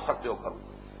دعا کر سکتے ہو کرو.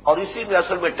 اور اسی میں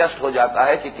اصل میں ٹیسٹ ہو جاتا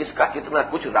ہے کہ کس کا کتنا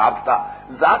کچھ رابطہ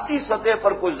ذاتی سطح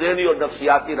پر کوئی ذہنی اور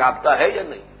نفسیاتی رابطہ ہے یا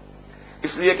نہیں.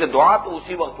 اس لیے کہ دعا تو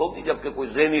اسی وقت ہوگی جبکہ کوئی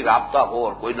ذہنی رابطہ ہو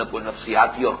اور کوئی نہ کوئی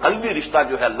نفسیاتی اور قلبی رشتہ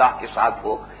جو ہے اللہ کے ساتھ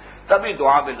ہو، تبھی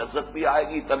دعا میں لذت بھی آئے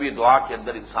گی، تبھی دعا کے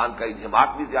اندر انسان کا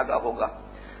انہماک بھی زیادہ ہوگا.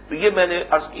 تو یہ میں نے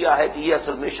عرض کیا ہے کہ یہ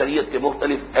اصل میں شریعت کے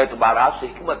مختلف اعتبارات سے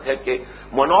حکمت ہے کہ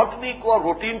مونوٹنی کو اور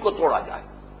روٹین کو توڑا جائے.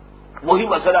 وہی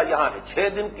مسئلہ یہاں ہے. 6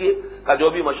 دن کا جو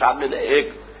بھی مشامل ہے،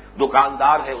 ایک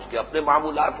دکاندار ہے اس کے اپنے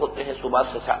معمولات ہوتے ہیں صبح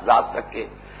سے رات تک کے،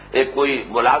 ایک کوئی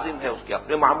ملازم ہے اس کے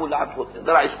اپنے معمولات ہوتے ہیں،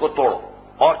 ذرا اس کو توڑو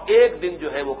اور ایک دن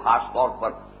جو ہے وہ خاص طور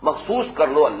پر مخصوص کر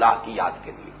لو اللہ کی یاد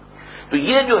کے لیے. تو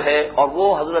یہ جو ہے، اور وہ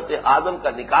حضرت آدم کا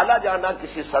نکالا جانا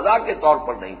کسی سزا کے طور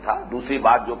پر نہیں تھا. دوسری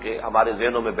بات جو کہ ہمارے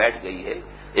ذہنوں میں بیٹھ گئی ہے،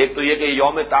 ایک تو یہ کہ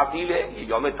یوم تعطیل ہے، یہ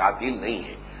یوم تعطیل نہیں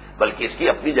ہے، بلکہ اس کی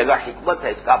اپنی جگہ حکمت ہے،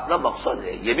 اس کا اپنا مقصد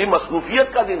ہے. یہ بھی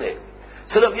مصروفیت کا دن ہے،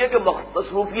 صرف یہ کہ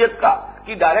مصروفیت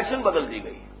کی ڈائریکشن بدل دی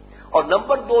گئی. اور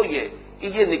نمبر 2 یہ کہ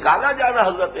یہ نکالا جانا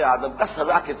حضرت آدم کا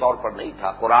سزا کے طور پر نہیں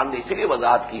تھا. قرآن نے اسی لیے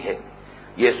وضاحت کی ہے،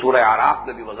 یہ سورہ اعراف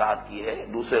میں بھی وضاحت کی ہے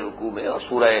 2 رکوع میں، اور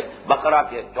سورہ بقرہ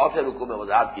کے 4 رکوع میں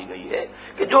وضاحت کی گئی ہے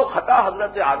کہ جو خطا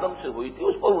حضرت آدم سے ہوئی تھی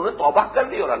اس پر انہوں نے توبہ کر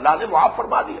لی اور اللہ نے معاف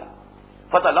فرما دیا.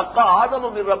 فتلقى آدم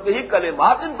من ربه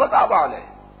کلمات فتاب علیہ.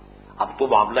 اب تو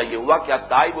معاملہ یہ ہوا کہ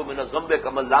التائب من الذنب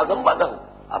کمن لا ذنب له،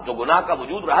 اب تو گناہ کا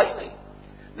وجود رہا ہی نہیں.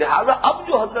 لہذا اب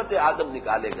جو حضرت آدم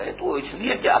نکالے گئے تو اس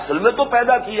لیے کہ اصل میں تو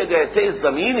پیدا کیے گئے تھے اس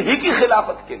زمین ہی کی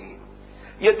خلافت کے لیے.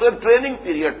 یہ تو ایک ٹریننگ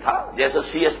پیریڈ تھا، جیسے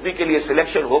CSP کے لیے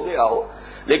سلیکشن ہو گیا ہو،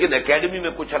 لیکن اکیڈمی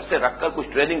میں کچھ عرصے رکھ کر کچھ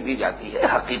ٹریننگ دی جاتی ہے.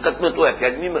 حقیقت میں تو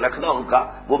اکیڈمی میں رکھنا ان کا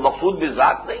وہ مقصود بھی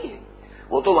ذات نہیں ہے،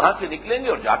 وہ تو وہاں سے نکلیں گے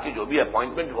اور جا کے جو بھی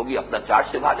اپوائنٹمنٹ ہوگی اپنا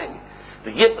چارج سنبھالیں گے. تو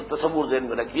یہ تصور ذہن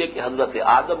میں رکھیے کہ حضرت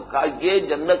آدم کا یہ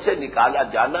جنت سے نکالا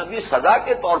جانا بھی سزا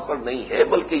کے طور پر نہیں ہے،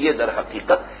 بلکہ یہ در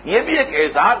حقیقت یہ بھی ایک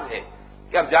اعزاز ہے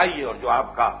کہ آپ جائیے اور جو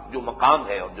آپ کا جو مقام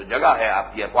ہے اور جو جگہ ہے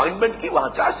آپ کی اپوائنٹمنٹ کی وہاں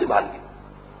چارج سنبھالیے۔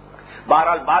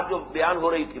 بہرحال بات جو بیان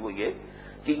ہو رہی تھی وہ یہ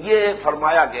کہ یہ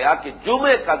فرمایا گیا کہ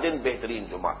جمعے کا دن بہترین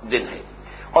دن ہے،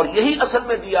 اور یہی اصل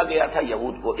میں دیا گیا تھا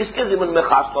یہود کو۔ اس کے ضمن میں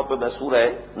خاص طور پہ میں سورہ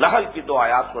نحل کی 2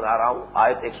 آیات سنا رہا ہوں،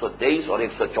 آیت 123 اور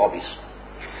 124۔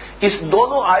 اس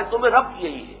دونوں آیتوں میں ربط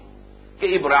یہی ہے کہ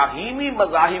ابراہیمی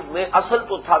مذاہب میں اصل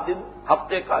تو تھا دن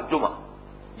ہفتے کا جمعہ،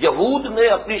 یہود نے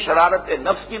اپنی شرارت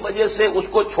نفس کی وجہ سے اس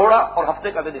کو چھوڑا اور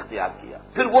ہفتے کا دن اختیار کیا،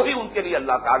 پھر وہی ان کے لیے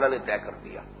اللہ تعالی نے طے کر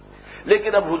دیا۔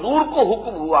 لیکن اب حضور کو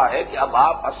حکم ہوا ہے کہ اب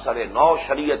آپ اثر نو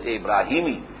شریعت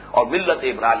ابراہیمی اور ملت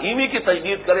ابراہیمی کی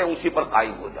تجدید کریں، اسی پر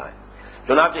قائم ہو جائیں۔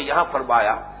 چنانچہ یہاں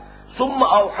فرمایا ثم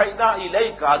اوحینا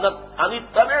الیک ان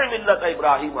اتبع ملت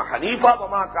ابراہیم حنیفا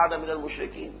وما کان من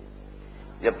المشرکین۔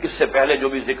 جب اس سے پہلے جو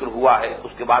بھی ذکر ہوا ہے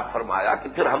اس کے بعد فرمایا کہ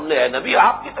پھر ہم نے اے نبی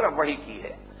آپ کی طرف وحی کی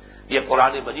ہے، یہ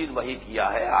قرآن مجید وحی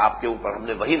کیا ہے، آپ کے اوپر ہم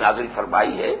نے وحی نازل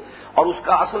فرمائی ہے، اور اس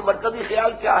کا اصل مرکزی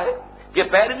خیال کیا ہے کہ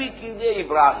پیروی کیجیے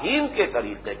ابراہیم کے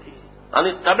طریقے کی،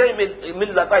 یعنی تبع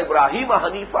ملت ابراہیم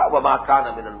حنیفا وما کان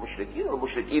من المشرکین، اور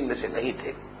مشرکین میں سے نہیں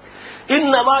تھے۔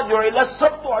 انما جعل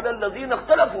السبت علی الذین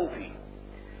اختلفوا فیہ،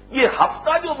 یہ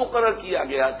ہفتہ جو مقرر کیا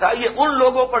گیا تھا یہ ان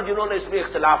لوگوں پر جنہوں نے اس میں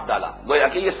اختلاف ڈالا، گویا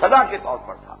کہ یہ سزا کے طور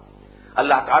پر تھا۔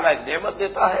 اللہ تعالیٰ ایک نعمت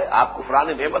دیتا ہے، آپ کفران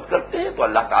نعمت کرتے ہیں تو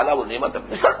اللہ تعالیٰ وہ نعمت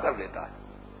اپنی سلب کر دیتا ہے۔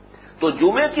 تو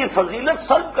جمعے کی فضیلت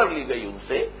سلب کر لی گئی ان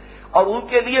سے، اور ان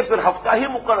کے لیے پھر ہفتہ ہی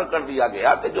مقرر کر دیا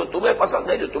گیا کہ جو تمہیں پسند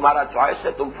ہے، جو تمہارا چوائس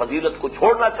ہے، تم فضیلت کو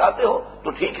چھوڑنا چاہتے ہو تو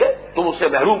ٹھیک ہے، تم اس سے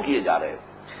محروم کیے جا رہے ہو۔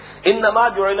 انما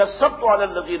جعل السبت علی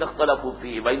الذین اختلفوا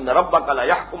فیہ وان ربک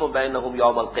لیحکم بینہم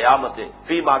یوم القیامۃ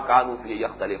فیما کانوا فیہ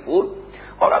یختلفون،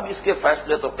 اور اب اس کے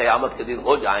فیصلے تو قیامت کے دن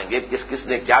ہو جائیں گے، کس کس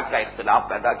نے کیا کیا اختلاف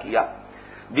پیدا کیا،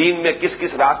 دین میں کس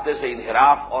کس راستے سے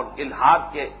انحراف اور الحاد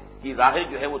کی راہیں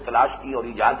جو ہے وہ تلاش کی اور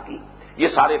ایجاد کی، یہ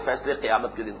سارے فیصلے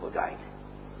قیامت کے دن ہو جائیں گے۔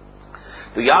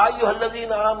 تو یا ایھا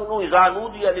الذین آمنوا اذا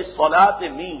نودی للصلاۃ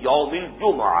من یوم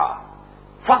الجمعہ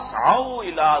فاسعوا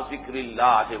الی ذکر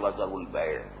اللہ وذروا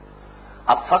البیع۔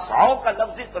 اب فسعو کا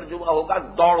لفظی ترجمہ ہوگا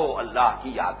دوڑو اللہ کی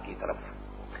یاد کی طرف،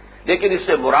 لیکن اس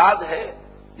سے مراد ہے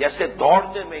جیسے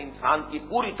دوڑنے میں انسان کی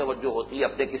پوری توجہ ہوتی ہے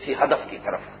اپنے کسی ہدف کی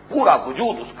طرف، پورا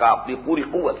وجود اس کا اپنی پوری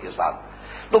قوت کے ساتھ،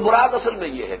 تو مراد اصل میں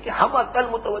یہ ہے کہ ہم عقل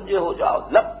متوجہ ہو جاؤ،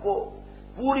 لب کو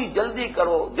پوری جلدی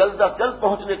کرو، جلد از جلد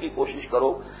پہنچنے کی کوشش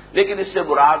کرو، لیکن اس سے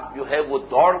مراد جو ہے وہ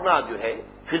دوڑنا جو ہے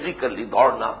فزیکلی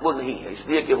دوڑنا وہ نہیں ہے، اس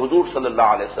لیے کہ حضور صلی اللہ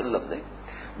علیہ وسلم نے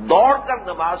دوڑ کر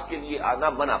نماز کے لیے آنا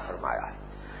منع فرمایا ہے۔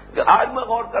 کہ آج میں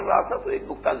غور کر رہا تھا تو ایک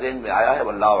نکتہ ذہن میں آیا ہے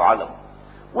واللہ عالم،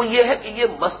 وہ یہ ہے کہ یہ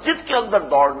مسجد کے اندر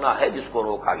دوڑنا ہے جس کو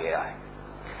روکا گیا ہے،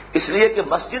 اس لیے کہ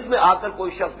مسجد میں آ کر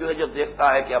کوئی شخص جو ہے جب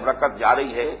دیکھتا ہے کہ اب رکعت جا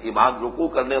رہی ہے، امام رکوع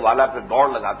کرنے والا پھر دوڑ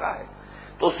لگاتا ہے،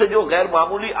 تو اس سے جو غیر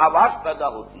معمولی آواز پیدا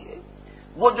ہوتی ہے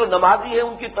وہ جو نمازی ہے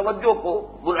ان کی توجہ کو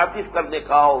منعطف کرنے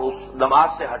کا اور اس نماز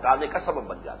سے ہٹانے کا سبب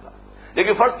بن جاتا ہے۔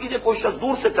 لیکن فرض کیجئے کوئی شخص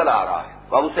دور سے چلا آ رہا ہے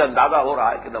اور اسے اندازہ ہو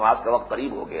رہا ہے کہ نماز کا وقت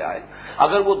قریب ہو گیا ہے،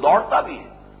 اگر وہ دوڑتا بھی ہے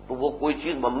تو وہ کوئی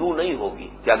چیز ممنوع نہیں ہوگی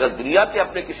کہ اگر دنیا کے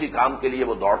اپنے کسی کام کے لیے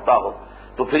وہ دوڑتا ہو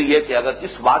تو پھر یہ کہ اگر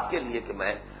اس بات کے لیے کہ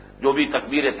میں جو بھی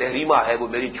تکبیر تحریمہ ہے وہ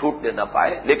میری چھوٹنے نہ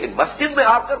پائے، لیکن مسجد میں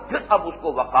آ کر پھر اب اس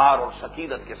کو وقار اور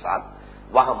سکینت کے ساتھ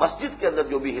وہاں مسجد کے اندر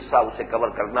جو بھی حصہ اسے کور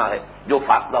کرنا ہے، جو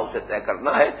فاصلہ اسے طے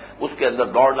کرنا ہے، اس کے اندر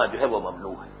دوڑنا جو ہے وہ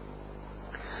ممنوع ہے۔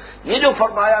 یہ جو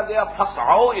فرمایا گیا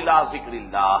فسعوا الی ذکر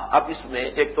اللہ، اب اس میں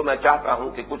ایک تو میں چاہتا ہوں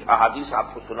کہ کچھ احادیث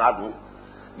آپ کو سنا دوں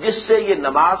جس سے یہ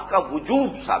نماز کا وجوب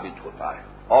ثابت ہوتا ہے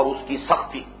اور اس کی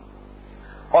سختی،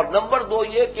 اور نمبر 2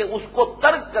 یہ کہ اس کو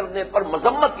ترک کرنے پر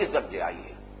مذمت کس درجے آئی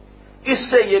ہے، اس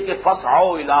سے یہ کہ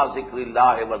فسعوا الی ذکر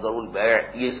اللہ وذروا البیع،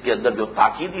 یہ اس کے اندر جو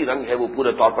تاکیدی رنگ ہے وہ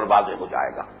پورے طور پر واضح ہو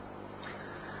جائے گا۔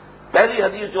 پہلی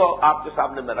حدیث جو آپ کے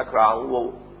سامنے میں رکھ رہا ہوں وہ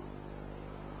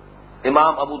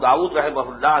امام ابو داؤد رحمہ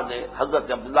اللہ نے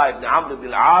حضرت عبداللہ ابن عمرو بن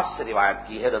العاص سے روایت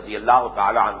کی ہے رضی اللہ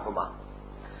تعالی عنہما،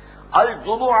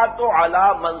 الجمعۃ علی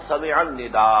من سمع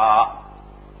النداء،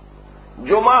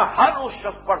 جمعہ ہر اس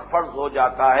شخص پر فرض ہو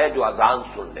جاتا ہے جو اذان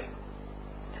سن لے۔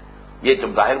 یہ تو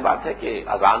ظاہر بات ہے کہ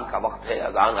اذان کا وقت ہے،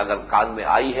 اذان اگر کان میں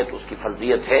آئی ہے تو اس کی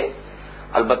فرضیت ہے،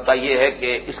 البتہ یہ ہے کہ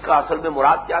اس کا اصل میں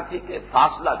مراد کیا تھی کہ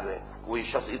فاصلہ جو ہے، کوئی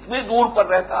شخص اتنی دور پر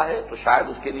رہتا ہے تو شاید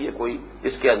اس کے لیے کوئی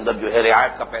اس کے اندر جو ہے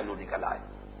رعایت کا پہلو نکل آئے۔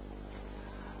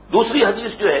 دوسری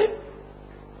حدیث جو ہے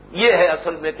یہ ہے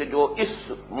اصل میں کہ جو اس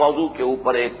موضوع کے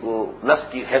اوپر ایک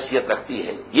نص کی حیثیت رکھتی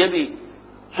ہے، یہ بھی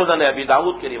سنن ابی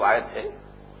داؤد کی روایت ہے،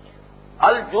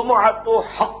 الجمعۃ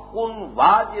حق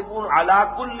واجب علی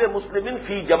کل مسلم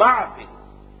فی جماعت،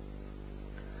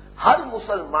 ہر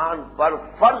مسلمان پر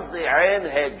فرض عین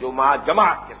ہے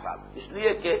جماعت کے ساتھ، اس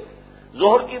لیے کہ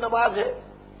ظہر کی نماز ہے،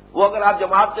 وہ اگر آپ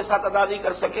جماعت کے ساتھ ادا نہیں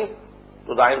کر سکیں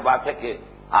تو ظاہر بات ہے کہ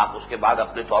آپ اس کے بعد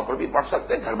اپنے طور پر بھی پڑھ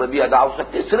سکتے ہیں، گھر میں بھی ادا ہو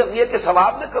سکتے ہیں، صرف یہ کہ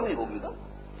ثواب میں کمی ہوگی نا،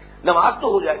 نماز تو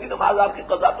ہو جائے گی، نماز آپ کی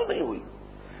قضا تو نہیں ہوئی،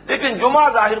 لیکن جمعہ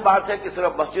ظاہر بات ہے کہ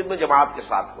صرف مسجد میں جماعت کے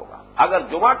ساتھ ہوگا۔ اگر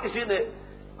جمعہ کسی نے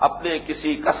اپنے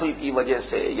کسی کسل کی وجہ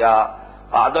سے یا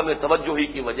عدم توجہی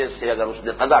کی وجہ سے اگر اس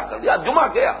نے قضا کر دیا، جمعہ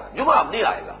گیا، جمعہ اب نہیں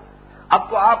آئے گا، اب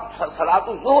تو آپ صلاۃ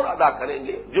الظہر ادا کریں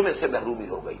گے، جمعے سے محرومی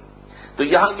ہو گئی۔ تو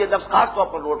یہاں یہ لفظ خاص طور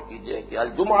پر نوٹ کیجئے کہ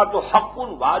الجمعہ تو حق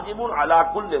واجب علی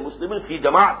کل مسلم فی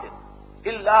جماعت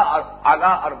الا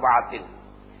علی اربعۃ،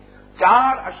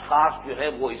 4 اشخاص جو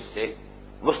ہیں وہ اس سے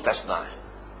مستثنا ہیں۔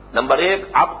 نمبر 1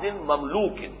 عبد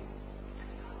مملوک،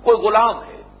 کوئی غلام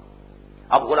ہے،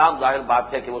 اب غلام ظاہر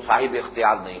بات ہے کہ وہ صاحب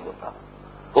اختیار نہیں ہوتا،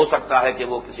 ہو سکتا ہے کہ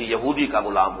وہ کسی یہودی کا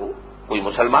غلام ہو، کوئی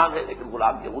مسلمان ہے لیکن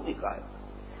غلام یہودی کا ہے،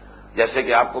 جیسے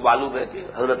کہ آپ کو معلوم ہے کہ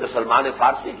حضرت سلمان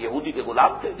فارسی ایک یہودی کے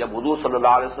غلام تھے، جب حضور صلی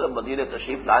اللہ علیہ وسلم مدینہ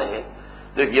تشریف لائے ہیں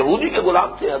تو ایک یہودی کے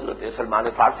غلام تھے حضرت سلمان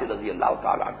فارسی رضی اللہ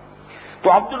تعالیٰ عنہ۔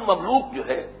 تو عبد المملوک جو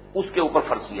ہے اس کے اوپر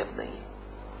فرضیت نہیں ہے۔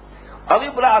 اب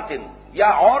امرأۃ، یا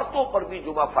عورتوں پر بھی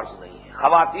جمعہ فرض نہیں ہے،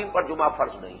 خواتین پر جمعہ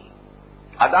فرض نہیں ہے،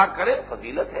 ادا کرے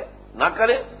فضیلت ہے، نہ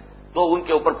کرے تو ان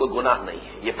کے اوپر کوئی گناہ نہیں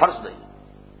ہے، یہ فرض نہیں۔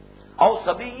 او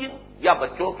صبیین، یا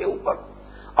بچوں کے اوپر،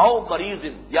 او مریض،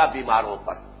 یا بیماروں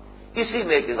پر۔ اسی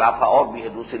میں ایک اضافہ اور بھی ہے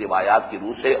دوسری روایات کی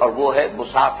روح سے، اور وہ ہے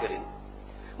مسافر،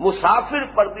 مسافر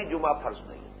پر بھی جمعہ فرض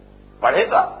نہیں، پڑھے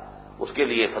گا اس کے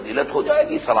لیے فضیلت ہو جائے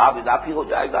گی، ثواب اضافی ہو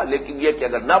جائے گا، لیکن یہ کہ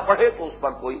اگر نہ پڑھے تو اس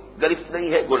پر کوئی گرفت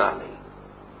نہیں ہے، گناہ نہیں۔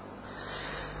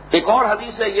 ایک اور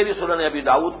حدیث ہے، یہ بھی سنن ابی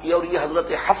داؤد کی، اور یہ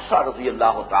حضرت حفصہ رضی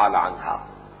اللہ تعالی عنہا،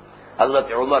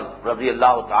 حضرت عمر رضی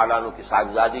اللہ تعالیٰ عنہ کی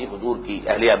صاحبزادی حضور کی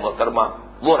اہلیہ محترمہ،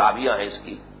 وہ راویہ ہیں اس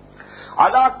کی۔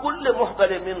 علی کل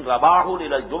محتلم رباح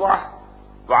الی الجمعہ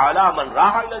وعلی من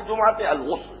راح الی الجمعہ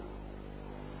الغسل،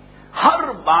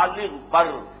 ہر بالغ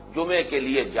پر جمعے کے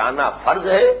لیے جانا فرض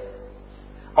ہے،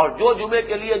 اور جو جمعے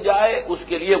کے لیے جائے اس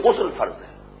کے لیے غسل فرض ہے۔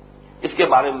 اس کے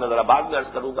بارے میں میں ذرا بعد میں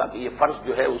عرض کروں گا کہ یہ فرض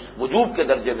جو ہے اس وجوب کے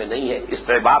درجے میں نہیں ہے،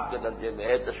 استحباب کے درجے میں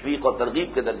ہے، تشویق اور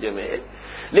ترغیب کے درجے میں ہے،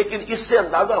 لیکن اس سے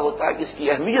اندازہ ہوتا ہے کہ اس کی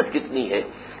اہمیت کتنی ہے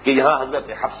کہ یہاں حضرت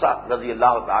حفصہ رضی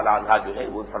اللہ تعالی عنہا جو ہے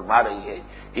وہ فرما رہی ہے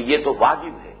کہ یہ تو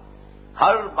واجب ہے،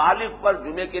 ہر بالغ پر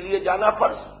جمعے کے لیے جانا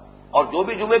فرض، اور جو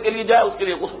بھی جمعے کے لیے جائے اس کے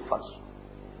لیے غسل فرض۔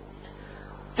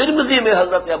 ترمذی میں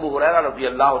حضرت ابو ہریرہ رضی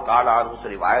اللہ تعالی عنہ سے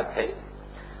روایت ہے،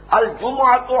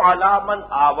 الجمعۃ علی من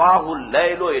آواہ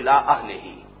اللیل الی اہلہ،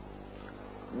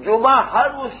 جمعہ ہر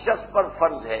اس شخص پر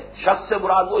فرض ہے، شخص سے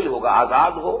مراد وہی ہوگا،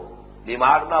 آزاد ہو،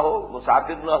 بیمار نہ ہو،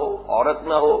 مسافر نہ ہو، عورت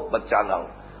نہ ہو، بچہ نہ ہو،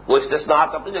 وہ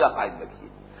استثناءات اپنی جگہ قائم رکھیے،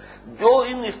 جو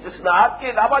ان استثناءات کے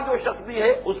علاوہ جو شخص بھی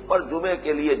ہے اس پر جمعے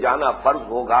کے لیے جانا فرض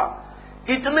ہوگا،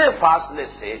 اتنے فاصلے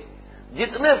سے،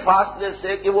 جتنے فاصلے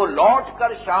سے کہ وہ لوٹ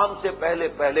کر شام سے پہلے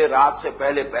پہلے، رات سے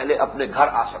پہلے پہلے اپنے گھر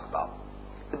آ سکتا ہو۔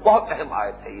 بہت اہم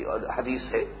آیت ہے یہ اور حدیث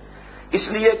ہے، اس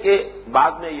لیے کہ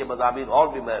بعد میں یہ مضامین اور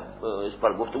بھی میں اس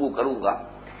پر گفتگو کروں گا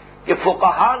کہ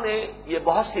فقہا نے یہ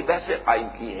بہت سی بحثیں قائم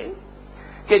کی ہیں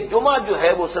کہ جمعہ جو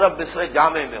ہے وہ صرف مصر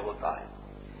جامع میں ہوتا ہے،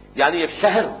 یعنی ایک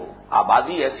شہر ہو،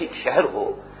 آبادی ایسی شہر ہو،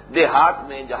 دیہات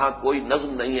میں جہاں کوئی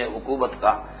نظم نہیں ہے حکومت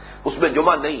کا، اس میں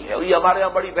جمعہ نہیں ہے، اور یہ ہمارے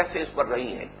یہاں بڑی بحثیں اس پر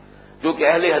رہی ہیں، کیونکہ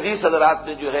اہل حدیث حضرات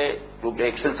نے جو ہے کیونکہ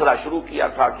ایک سلسلہ شروع کیا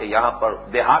تھا کہ یہاں پر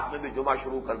دیہات میں بھی جمعہ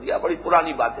شروع کر دیا، بڑی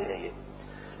پرانی باتیں ہیں یہ،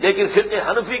 لیکن فقہ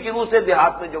حنفی کی روح سے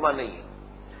دیہات میں جمعہ نہیں ہے،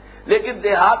 لیکن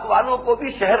دیہات والوں کو بھی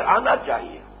شہر آنا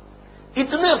چاہیے،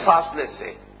 اتنے فاصلے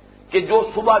سے کہ جو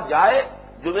صبح جائے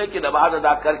جمعے کی نماز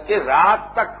ادا کر کے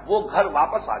رات تک وہ گھر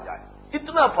واپس آ جائے،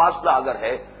 اتنا فاصلہ اگر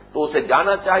ہے تو اسے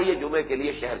جانا چاہیے جمعے کے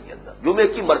لیے شہر کے اندر، جمعے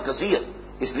کی مرکزیت،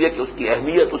 اس لیے کہ اس کی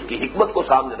اہمیت، اس کی حکمت کو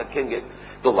سامنے رکھیں گے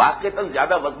تو واقعتاً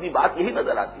زیادہ وزنی بات یہی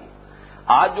نظر آتی ہے۔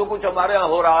 آج جو کچھ ہمارے ہاں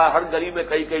ہو رہا ہے، ہر گلی میں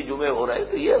کئی کئی جمعے ہو رہے ہیں،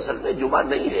 تو یہ اصل میں جمعہ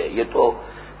نہیں ہے، یہ تو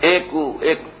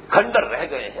ایک کھنڈر رہ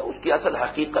گئے ہیں، اس کی اصل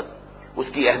حقیقت، اس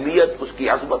کی اہمیت، اس کی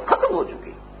عظمت ختم ہو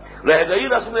چکی، رہ گئی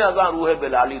رسم اذاں روح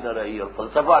بلالی نہ رہی، اور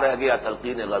فلسفہ رہ گیا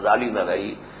تلقین غزالی نہ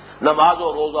رہی، نماز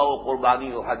و روزہ و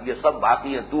قربانی و حج یہ سب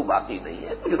باقی ہیں، تو باقی نہیں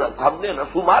ہے، ہم نے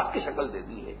رسومات کی شکل دے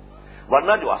دی ہے،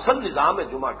 ورنہ جو اصل نظام ہے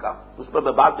جمعہ کا اس پر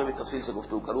میں بعد میں بھی تفصیل سے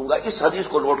گفتگو کروں گا۔ اس حدیث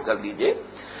کو نوٹ کر لیجئے،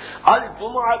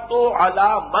 الجمعۃ علی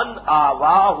من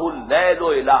آواہ اللیل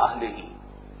الی اہلہ،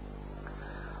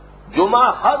 جمعہ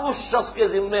ہر اس شخص کے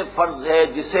ذمہ فرض ہے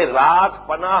جسے رات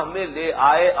پناہ میں لے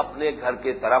آئے اپنے گھر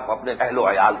کی طرف، اپنے اہل و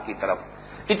عیال کی طرف،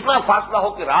 اتنا فاصلہ ہو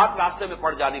کہ رات راستے میں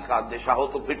پڑ جانے کا اندیشہ ہو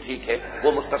تو پھر ٹھیک ہے،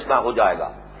 وہ مستثنیٰ ہو جائے گا،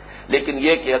 لیکن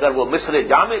یہ کہ اگر وہ مصر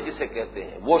جامع جسے کہتے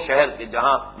ہیں، وہ شہر کے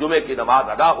جہاں جمعے کی نماز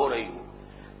ادا ہو رہی ہو،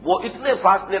 وہ اتنے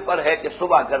فاصلے پر ہے کہ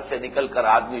صبح گھر سے نکل کر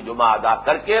آدمی جمعہ ادا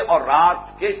کر کے اور رات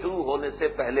کے شروع ہونے سے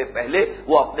پہلے پہلے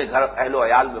وہ اپنے گھر اہل و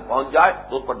عیال میں پہنچ جائے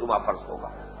تو اس پر جمعہ فرض ہوگا۔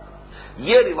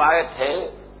 یہ روایت ہے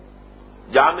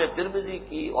جامع ترمذی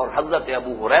کی اور حضرت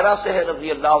ابو ہریرہ سے ہے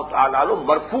رضی اللہ تعالیٰ عنہ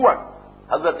مرفوعاً۔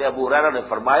 حضرت ابو ہریرہ نے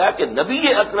فرمایا کہ نبی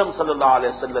اکرم صلی اللہ علیہ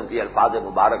وسلم کے الفاظ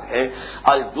مبارک ہیں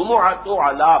الجمعۃ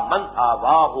علی من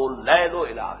آواہ اللیل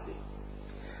الی اہلہ۔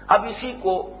 اب اسی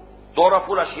کو تعرف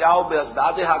الاشیاء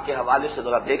بازدادہا کے حوالے سے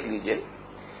ذرا دیکھ لیجئے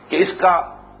کہ اس کا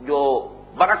جو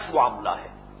برعکس معاملہ ہے۔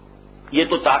 یہ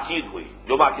تو تاکید ہوئی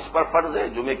جمعہ کس پر فرض ہے،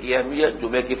 جمعے کی اہمیت،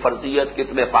 جمعے کی فرضیت،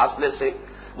 کتنے فاصلے سے،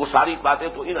 وہ ساری باتیں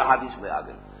تو ان احادیث میں آ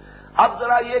گئی۔ اب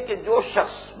ذرا یہ کہ جو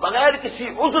شخص بغیر کسی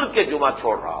عذر کے جمعہ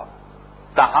چھوڑ رہا ہو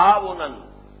تہاوناً،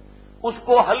 اس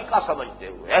کو ہلکا سمجھتے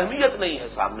ہوئے، اہمیت نہیں ہے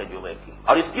سامنے جمعے کی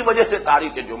اور اس کی وجہ سے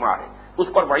تاریخ جمعہ ہے، اس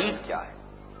پر وعید کیا ہے؟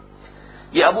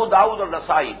 یہ ابو داؤد اور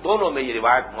نسائی دونوں میں یہ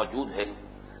روایت موجود ہے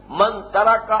من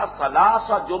ترک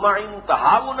ثلاث جمع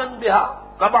تہاونا بها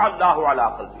طبع اللہ علی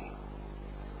قلبہ۔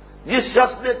 جس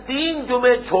شخص نے 3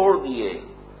 جمعے چھوڑ دیے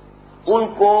ان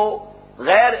کو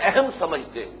غیر اہم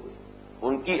سمجھتے ہوئے،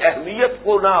 ان کی اہمیت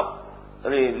کو نہ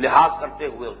لحاظ کرتے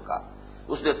ہوئے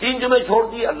اس نے 3 جمعے چھوڑ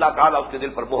دیے، اللہ تعالیٰ اس کے دل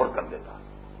پر مہر کر دیتا ہے۔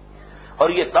 اور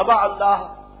یہ طبع اللہ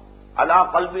علی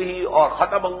قلبہ اور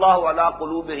ختم اللہ علی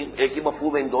قلوبہم ایک ہی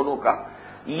مفہوم ہے ان دونوں کا۔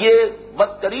 یہ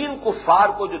بدترین کفار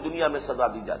کو جو دنیا میں سزا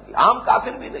دی جاتی ہے، عام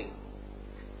کافر بھی نہیں،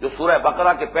 جو سورہ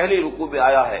بقرہ کے پہلے رکوع میں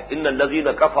آیا ہے ان الذین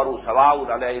کفروا سواء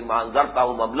علیہم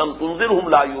انذرتہم ام لم تنذرہم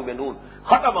لا یؤمنون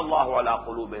ختم اللہ علی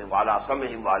قلوبہم وعلی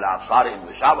سمعہم وعلی ابصارہم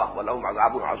غشاوہ ولہم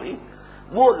عذاب عظیم۔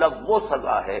 وہ لفظ وہ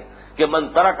سزا ہے کہ من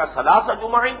ترک ثلاث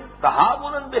جمع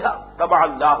تہاونا بها طبع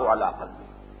اللہ علی قلبہ۔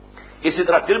 اسی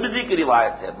طرح ترمذی کی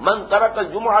روایت ہے من ترک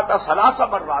الجمعۃ ثلاث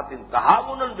مرات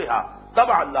تہاونا بها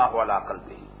طبع اللہ علی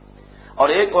قلبہ۔ اور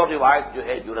ایک اور روایت جو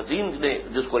ہے جو رزین نے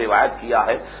جس کو روایت کیا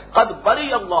ہے قد بری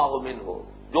اللہ منہ،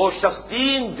 جو شخص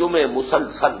 3 جمعے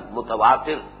مسلسل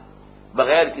متواتر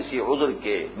بغیر کسی عذر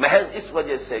کے محض اس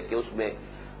وجہ سے کہ اس میں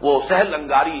وہ سہل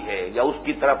انگاری ہے یا اس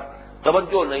کی طرف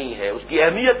توجہ نہیں ہے، اس کی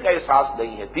اہمیت کا احساس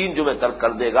نہیں ہے، 3 جمعے ترک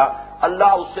کر دے گا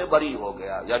اللہ اس سے بری ہو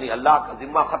گیا، یعنی اللہ کا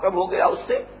ذمہ ختم ہو گیا اس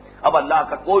سے، اب اللہ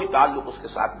کا کوئی تعلق اس کے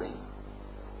ساتھ نہیں۔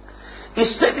 اس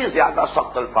سے بھی زیادہ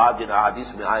سخت الفاظ جن احادیث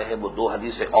میں آئے ہیں وہ 2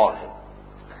 حدیثیں اور ہیں۔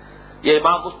 یہ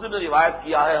امام مسلم نے روایت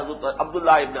کیا ہے حضرت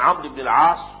عبداللہ ابن عمرو ابن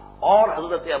العاص اور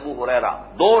حضرت ابو ہریرہ،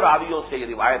 2 راویوں سے یہ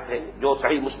روایت ہے جو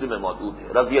صحیح مسلم میں موجود ہے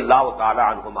رضی اللہ تعالی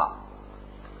عنہما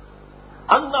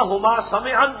انہما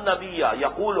سمعا النبی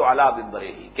یقول علی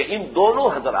منبرہ، کہ ان دونوں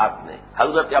حضرات نے،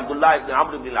 حضرت عبداللہ ابن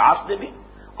عمرو ابن العاص نے بھی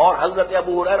اور حضرت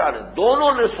ابو ہریرہ نے،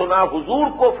 دونوں نے سنا حضور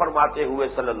کو فرماتے ہوئے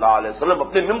صلی اللہ علیہ وسلم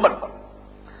اپنے منبر پر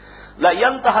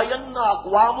لَيَنْتَهَيَنَّ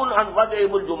أَقْوَامٌ عَنْ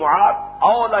وَدْعِهِمُ الْجُمُعَاتِ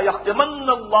أَوْ لَيَخْتِمَنَّ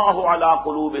اللَّهُ عَلَىٰ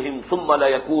قُلُوبِهِمْ ثُمَّ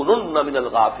لَيَكُونُنَّ مِنَ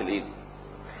الْغَافِلِينَ۔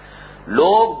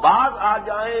 لوگ باز آ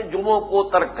جائیں جمعوں کو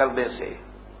ترک کرنے سے،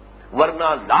 ورنہ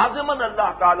لازماً اللہ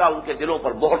تعالیٰ ان کے دلوں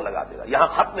پر مہر لگا دے گا۔ یہاں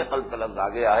ختم قلب کا لفظ آ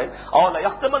گیا ہے أَوْ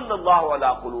لَيَخْتِمَنَّ اللَّهُ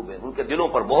عَلَىٰ قُلُوبِهِمْ، ان کے دلوں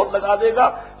پر مہر لگا دے گا،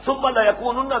 ثُمَّ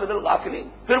لَيَكُونُنَّ مِنَ الْغَافِلِينَ،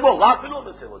 پھر وہ غافلوں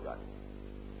میں سے ہو جائیں۔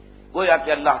 گویا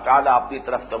کہ اللہ تعالیٰ اپنی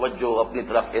طرف توجہ، اپنی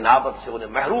طرف عنابت سے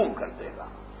انہیں محروم کر دے گا۔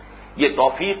 یہ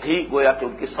توفیق ہی گویا کہ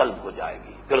ان کی سلب ہو جائے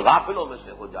گی، پھر غافلوں میں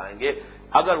سے ہو جائیں گے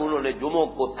اگر انہوں نے جمعوں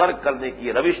کو ترک کرنے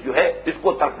کی روش جو ہے اس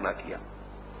کو ترک نہ کیا۔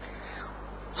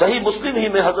 صحیح مسلم ہی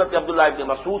میں حضرت عبداللہ ابن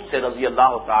مسعود سے رضی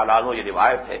اللہ تعالیٰ عنہ یہ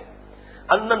روایت ہے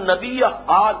ان النبی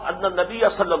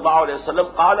صلی اللہ علیہ وسلم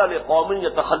قال لقوم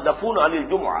یتخلفون عن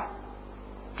الجمعہ،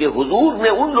 کہ حضور نے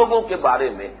ان لوگوں کے بارے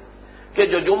میں کہ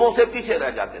جو جمعوں سے پیچھے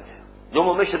رہ جاتے تھے،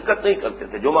 جمعوں میں شرکت نہیں کرتے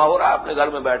تھے، جمعہ ہو رہا ہے اپنے گھر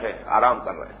میں بیٹھے آرام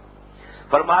کر رہے ہیں،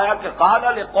 فرمایا کہ قال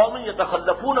لقوم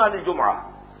یتخلفون عن الجمعہ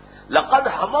لقد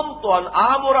هممت ان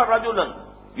آمر رجلا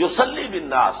يصلي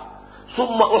بالناس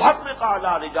ثم احرق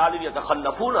على رجال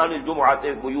يتخلفون عن الجمعة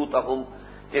بيوتهم،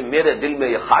 کہ میرے دل میں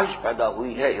یہ خواہش پیدا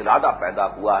ہوئی ہے، ارادہ پیدا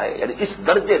ہوا ہے، یعنی اس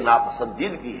درجے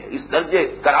ناپسندیدگی ہے، اس درجے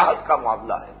کراہت کا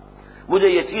معاملہ ہے، مجھے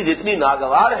یہ چیز اتنی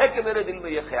ناگوار ہے کہ میرے دل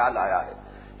میں یہ خیال آیا ہے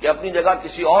کہ اپنی جگہ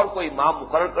کسی اور کو امام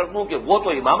مقرر کر دوں کہ وہ تو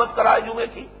امامت کرائے جمعے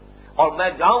کی، اور میں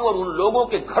جاؤں اور ان لوگوں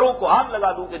کے گھروں کو آگ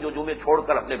لگا دوں کہ جو جمعے چھوڑ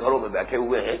کر اپنے گھروں میں بیٹھے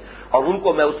ہوئے ہیں، اور ان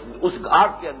کو میں اس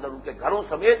آگ کے اندر ان کے گھروں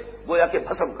سمیت گویا کہ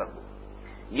بھسم کر دوں۔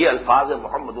 یہ الفاظ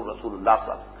محمد الرسول اللہ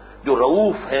صلی اللہ علیہ وسلم جو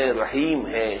رؤوف ہیں، رحیم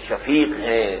ہیں، شفیق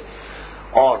ہیں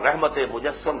اور رحمت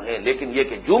مجسم ہیں، لیکن یہ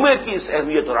کہ جمعے کی اس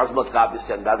اہمیت اور عظمت کا آپ اس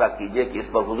سے اندازہ کیجئے کہ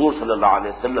اس پر حضور صلی اللہ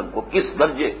علیہ وسلم کو کس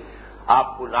درجے آپ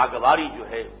کو ناگواری جو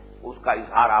ہے اس کا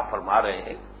اظہار آپ فرما رہے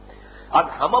ہیں۔ اب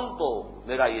ہمم تو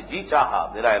میرا یہ جی چاہا،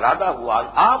 میرا ارادہ ہوا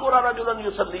آمر رجلا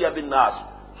یصلی بالناس،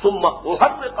 ثم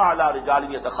احرق علی رجال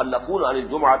یتخلفون عن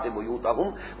الجمعۃ بیوتہم،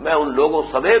 میں ان لوگوں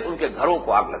سمیت ان کے گھروں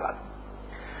کو آگ لگا دوں۔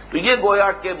 تو یہ گویا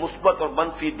کہ مثبت اور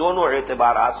منفی دونوں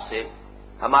اعتبارات سے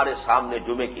ہمارے سامنے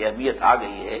جمعے کی اہمیت آ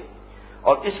گئی ہے،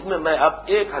 اور اس میں میں اب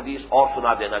ایک حدیث اور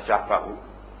سنا دینا چاہتا ہوں،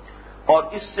 اور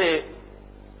اس سے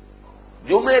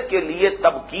جمعے کے لیے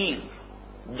تبکیر،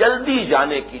 جلدی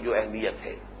جانے کی جو اہمیت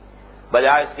ہے،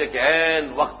 بجائے اس کے کہ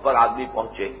عین وقت پر آدمی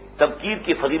پہنچے، تبکیر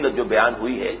کی فضیلت جو بیان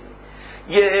ہوئی ہے،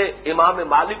 یہ امام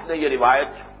مالک نے یہ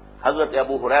روایت حضرت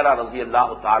ابو ہریرہ رضی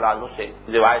اللہ تعالی عنہ سے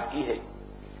روایت کی ہے۔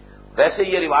 ویسے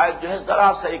یہ روایت جو ہے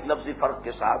ذرا سا ایک لفظی فرق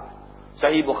کے ساتھ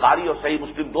صحیح بخاری اور صحیح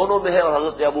مسلم دونوں میں ہے، اور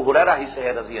حضرت ابو ہریرہ ہی سے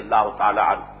ہے رضی اللہ تعالی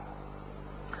عنہ۔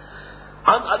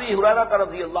 عن ابی ہریرہ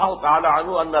رضی اللہ تعالی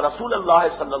عنہ ان رسول اللہ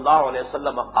صلی اللہ علیہ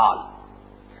وسلم قال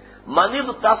من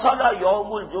اغتسل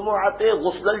یوم الجمعۃ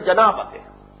غسل الجنابۃ،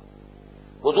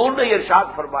 حضور نے یہ ارشاد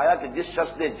فرمایا کہ جس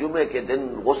شخص نے جمعے کے دن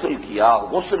غسل کیا،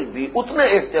 غسل بھی اتنے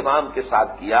اہتمام کے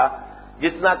ساتھ کیا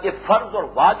جتنا کہ فرض اور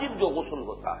واجب جو غسل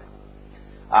ہوتا ہے۔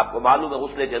 آپ کو معلوم ہے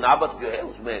غسل جنابت جو ہے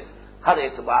اس میں ہر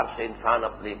اعتبار سے انسان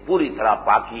اپنی پوری طرح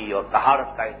پاکی اور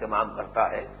طہارت کا اہتمام کرتا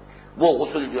ہے۔ وہ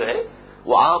غسل جو ہے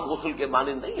وہ عام غسل کے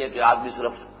مانند نہیں ہے کہ آدمی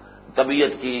صرف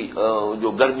طبیعت کی جو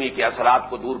گرمی کے اثرات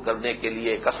کو دور کرنے کے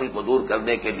لیے، کسل کو دور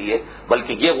کرنے کے لیے،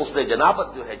 بلکہ یہ غسل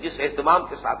جنابت جو ہے جس اہتمام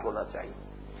کے ساتھ ہونا چاہیے۔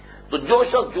 تو جو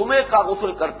شخص جمعے کا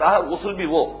غسل کرتا ہے، غسل بھی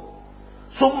وہ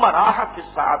ثم راح فی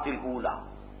الساعۃ الاولی،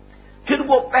 پھر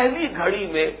وہ پہلی گھڑی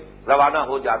میں روانہ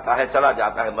ہو جاتا ہے، چلا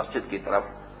جاتا ہے مسجد کی طرف،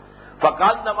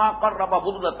 فکانما قرب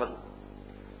بدنۃ،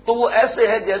 تو وہ ایسے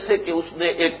ہے جیسے کہ اس نے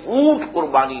ایک اونٹ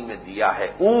قربانی میں دیا ہے،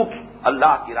 اونٹ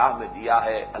اللہ کی راہ میں دیا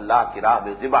ہے، اللہ کی راہ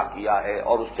میں ذبح کیا ہے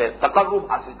اور اس سے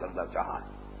تقرب حاصل کرنا چاہا ہے۔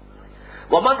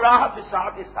 ومن راح فی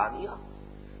الساعۃ الثانیہ،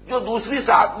 جو دوسری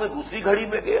ساعت میں دوسری گھڑی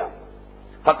میں گیا،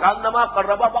 فکانما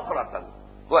قرب بقرۃ،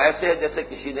 وہ ایسے ہے جیسے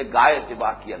کسی نے گائے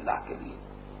ذبح کی اللہ کے لیے۔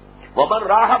 ومن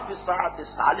راح فی الساعۃ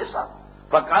الثالثہ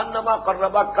فکانما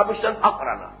قرب کبشا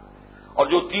اقرنا، اور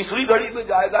جو تیسری گھڑی میں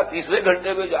جائے گا، تیسرے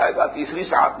گھنٹے میں جائے گا، تیسری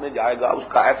ساعت میں جائے گا، اس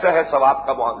کا ایسا ہے ثواب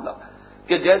کا معاملہ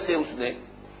کہ جیسے اس نے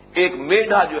ایک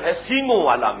میڈھا جو ہے سینگوں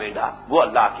والا میڈھا وہ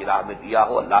اللہ کی راہ میں دیا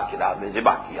ہو، اللہ کی راہ میں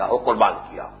ذبح کیا ہو، قربان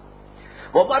کیا ہو۔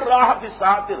 ومن راح فی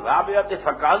الساعۃ الرابعۃ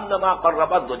فکانما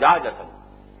قرب دجاجۃ،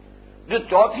 جو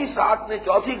چوتھی ساعت میں،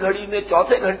 چوتھی گھڑی میں،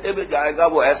 چوتھے گھنٹے میں جائے گا،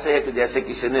 وہ ایسے ہے کہ جیسے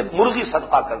کسی نے مرغی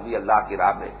صدقہ کر دی اللہ کی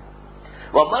راہ میں۔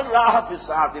 ومن راح فی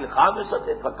الساعۃ الخامسۃ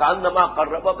فکانما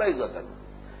قرب بیضۃ،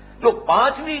 جو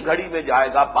پانچویں گھڑی میں جائے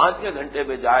گا، پانچویں گھنٹے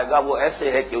میں جائے گا، وہ ایسے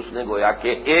ہے کہ اس نے گویا کہ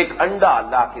ایک انڈا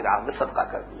اللہ کی راہ میں صدقہ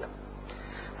کر دیا۔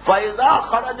 فَإِذَا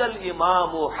خَرَجَ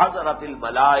الْإِمَامُ حَضَرَتِ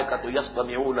الْمَلَائِكَةُ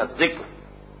يَسْتَمِعُونَ الذِّكْرَ،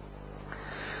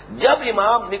 جب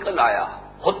امام نکل آیا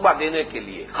خطبہ دینے کے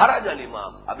لیے، خرج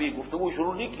الامام، ابھی گفتگو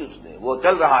شروع نہیں کی اس نے، وہ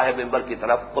چل رہا ہے ممبر کی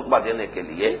طرف خطبہ دینے کے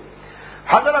لیے،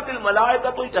 حضرت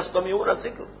الملائکۃ یستمعون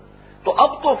الذکر، تو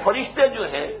اب تو فرشتے جو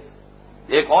ہیں،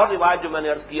 ایک اور روایت جو میں نے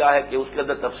عرض کیا ہے کہ اس کے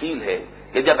اندر تفصیل ہے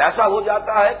کہ جب ایسا ہو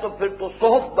جاتا ہے تو پھر تو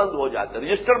صحف بند ہو جاتے،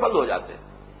 رجسٹر بند ہو جاتے ہیں۔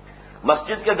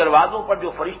 مسجد کے دروازوں پر جو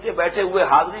فرشتے بیٹھے ہوئے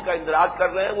حاضری کا اندراج کر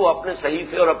رہے ہیں، وہ اپنے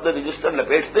صحیفے اور اپنے رجسٹر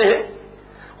لپیٹتے ہیں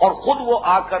اور خود وہ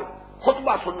آ کر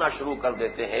خطبہ سننا شروع کر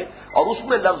دیتے ہیں، اور اس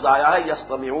میں لفظ آیا ہے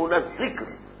یستمعون الذکر،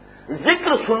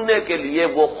 ذکر سننے کے لیے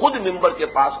وہ خود ممبر کے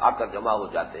پاس آ کر جمع ہو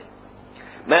جاتے ہیں۔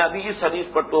 میں ابھی اس حدیث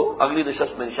پر تو اگلی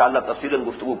نشست میں انشاءاللہ تفصیلاً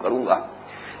گفتگو کروں گا،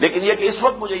 لیکن یہ کہ اس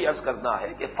وقت مجھے یہ عرض کرنا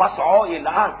ہے کہ فسعوا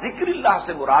الی ذکر اللہ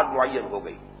سے مراد معین ہو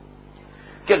گئی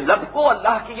کہ لبکو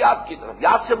اللہ کی یاد کی طرف۔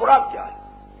 یاد سے مراد کیا ہے؟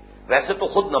 ویسے تو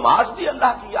خود نماز بھی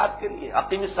اللہ کی یاد کے لیے،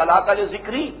 اقیم الصلاۃ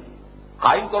لذکری،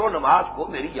 قائم کرو نماز کو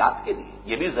میری یاد کے لیے،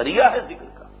 یہ بھی ذریعہ ہے ذکر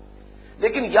کا،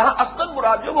 لیکن یہاں اصل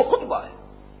مراد جو وہ خطبہ ہے،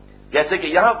 جیسے کہ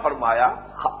یہاں فرمایا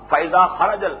فَإِذَا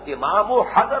خَرَجَ الْإِمَامُ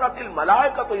حَضَرَتِ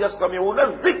الْمَلَائِكَةُ يَسْتَمِعُونَ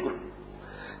الذِّكْرَ،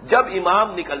 جب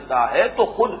امام نکلتا ہے تو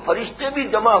خود فرشتے بھی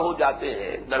جمع ہو جاتے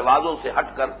ہیں، دروازوں سے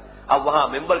ہٹ کر اب وہاں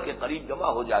ممبر کے قریب جمع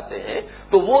ہو جاتے ہیں،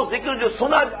 تو وہ ذکر جو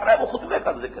سنا جا رہا ہے وہ خطبے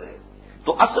کا ذکر ہے۔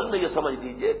 تو اصل میں یہ سمجھ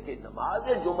لیجئے کہ نماز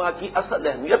جمعہ کی اصل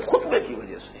اہمیت خطبے کی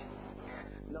وجہ سے،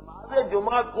 نماز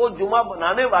جمعہ کو جمعہ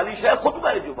بنانے والی شے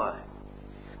خطبہ جمعہ ہے،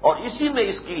 اور اسی میں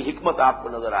اس کی حکمت آپ کو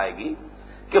نظر آئے گی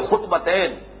کہ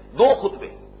خطبتین، دو خطبے،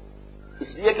 اس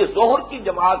لیے کہ ظہر کی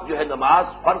جماعت جو ہے نماز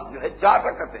فرض جو ہے 4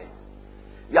 رکعتیں،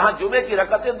 یہاں جمعے کی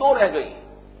رکعتیں 2 رہ گئی،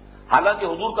 حالانکہ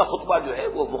حضور کا خطبہ جو ہے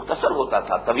وہ مختصر ہوتا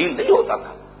تھا، طویل نہیں ہوتا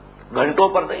تھا، گھنٹوں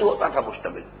پر نہیں ہوتا تھا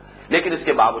مشتمل، لیکن اس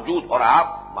کے باوجود، اور آپ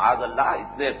معاذ اللہ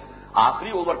اتنے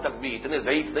آخری عمر تک بھی اتنے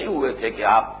ضعیف نہیں ہوئے تھے کہ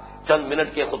آپ چند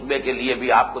منٹ کے خطبے کے لیے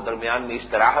بھی آپ کو درمیان میں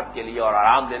استراحت کے لیے اور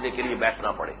آرام لینے کے لیے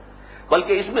بیٹھنا پڑے،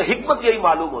 بلکہ اس میں حکمت یہی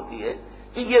معلوم ہوتی ہے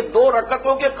کہ یہ 2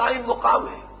 رکعتوں کے قائم مقام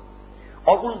ہے،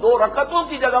 اور ان 2 رکعتوں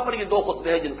کی جگہ پر یہ 2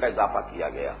 خطبے ہیں جن کا اضافہ کیا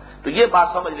گیا. تو یہ بات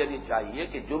سمجھ لینی چاہیے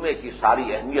کہ جمعے کی ساری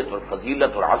اہمیت اور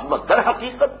فضیلت اور عظمت در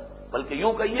حقیقت، بلکہ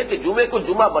یوں کہیے کہ جمعے کو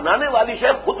جمعہ بنانے والی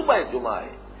شے خطبہ جمعہ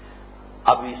ہے.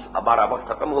 اب ہمارا وقت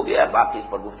ختم ہو گیا ہے، باقی اس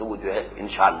پر گفتگو جو ہے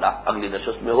انشاءاللہ اگلی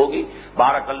نشست میں ہوگی.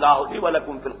 بارک اللہ لی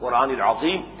ولکم فی القرآن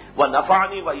العظیم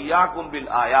ونفعنی وإیاکم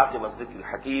بالآیات والذکر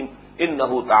الحکیم،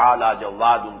 انہ تعالی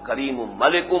جواد کریم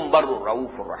ملک بر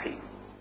رؤوف رحیم.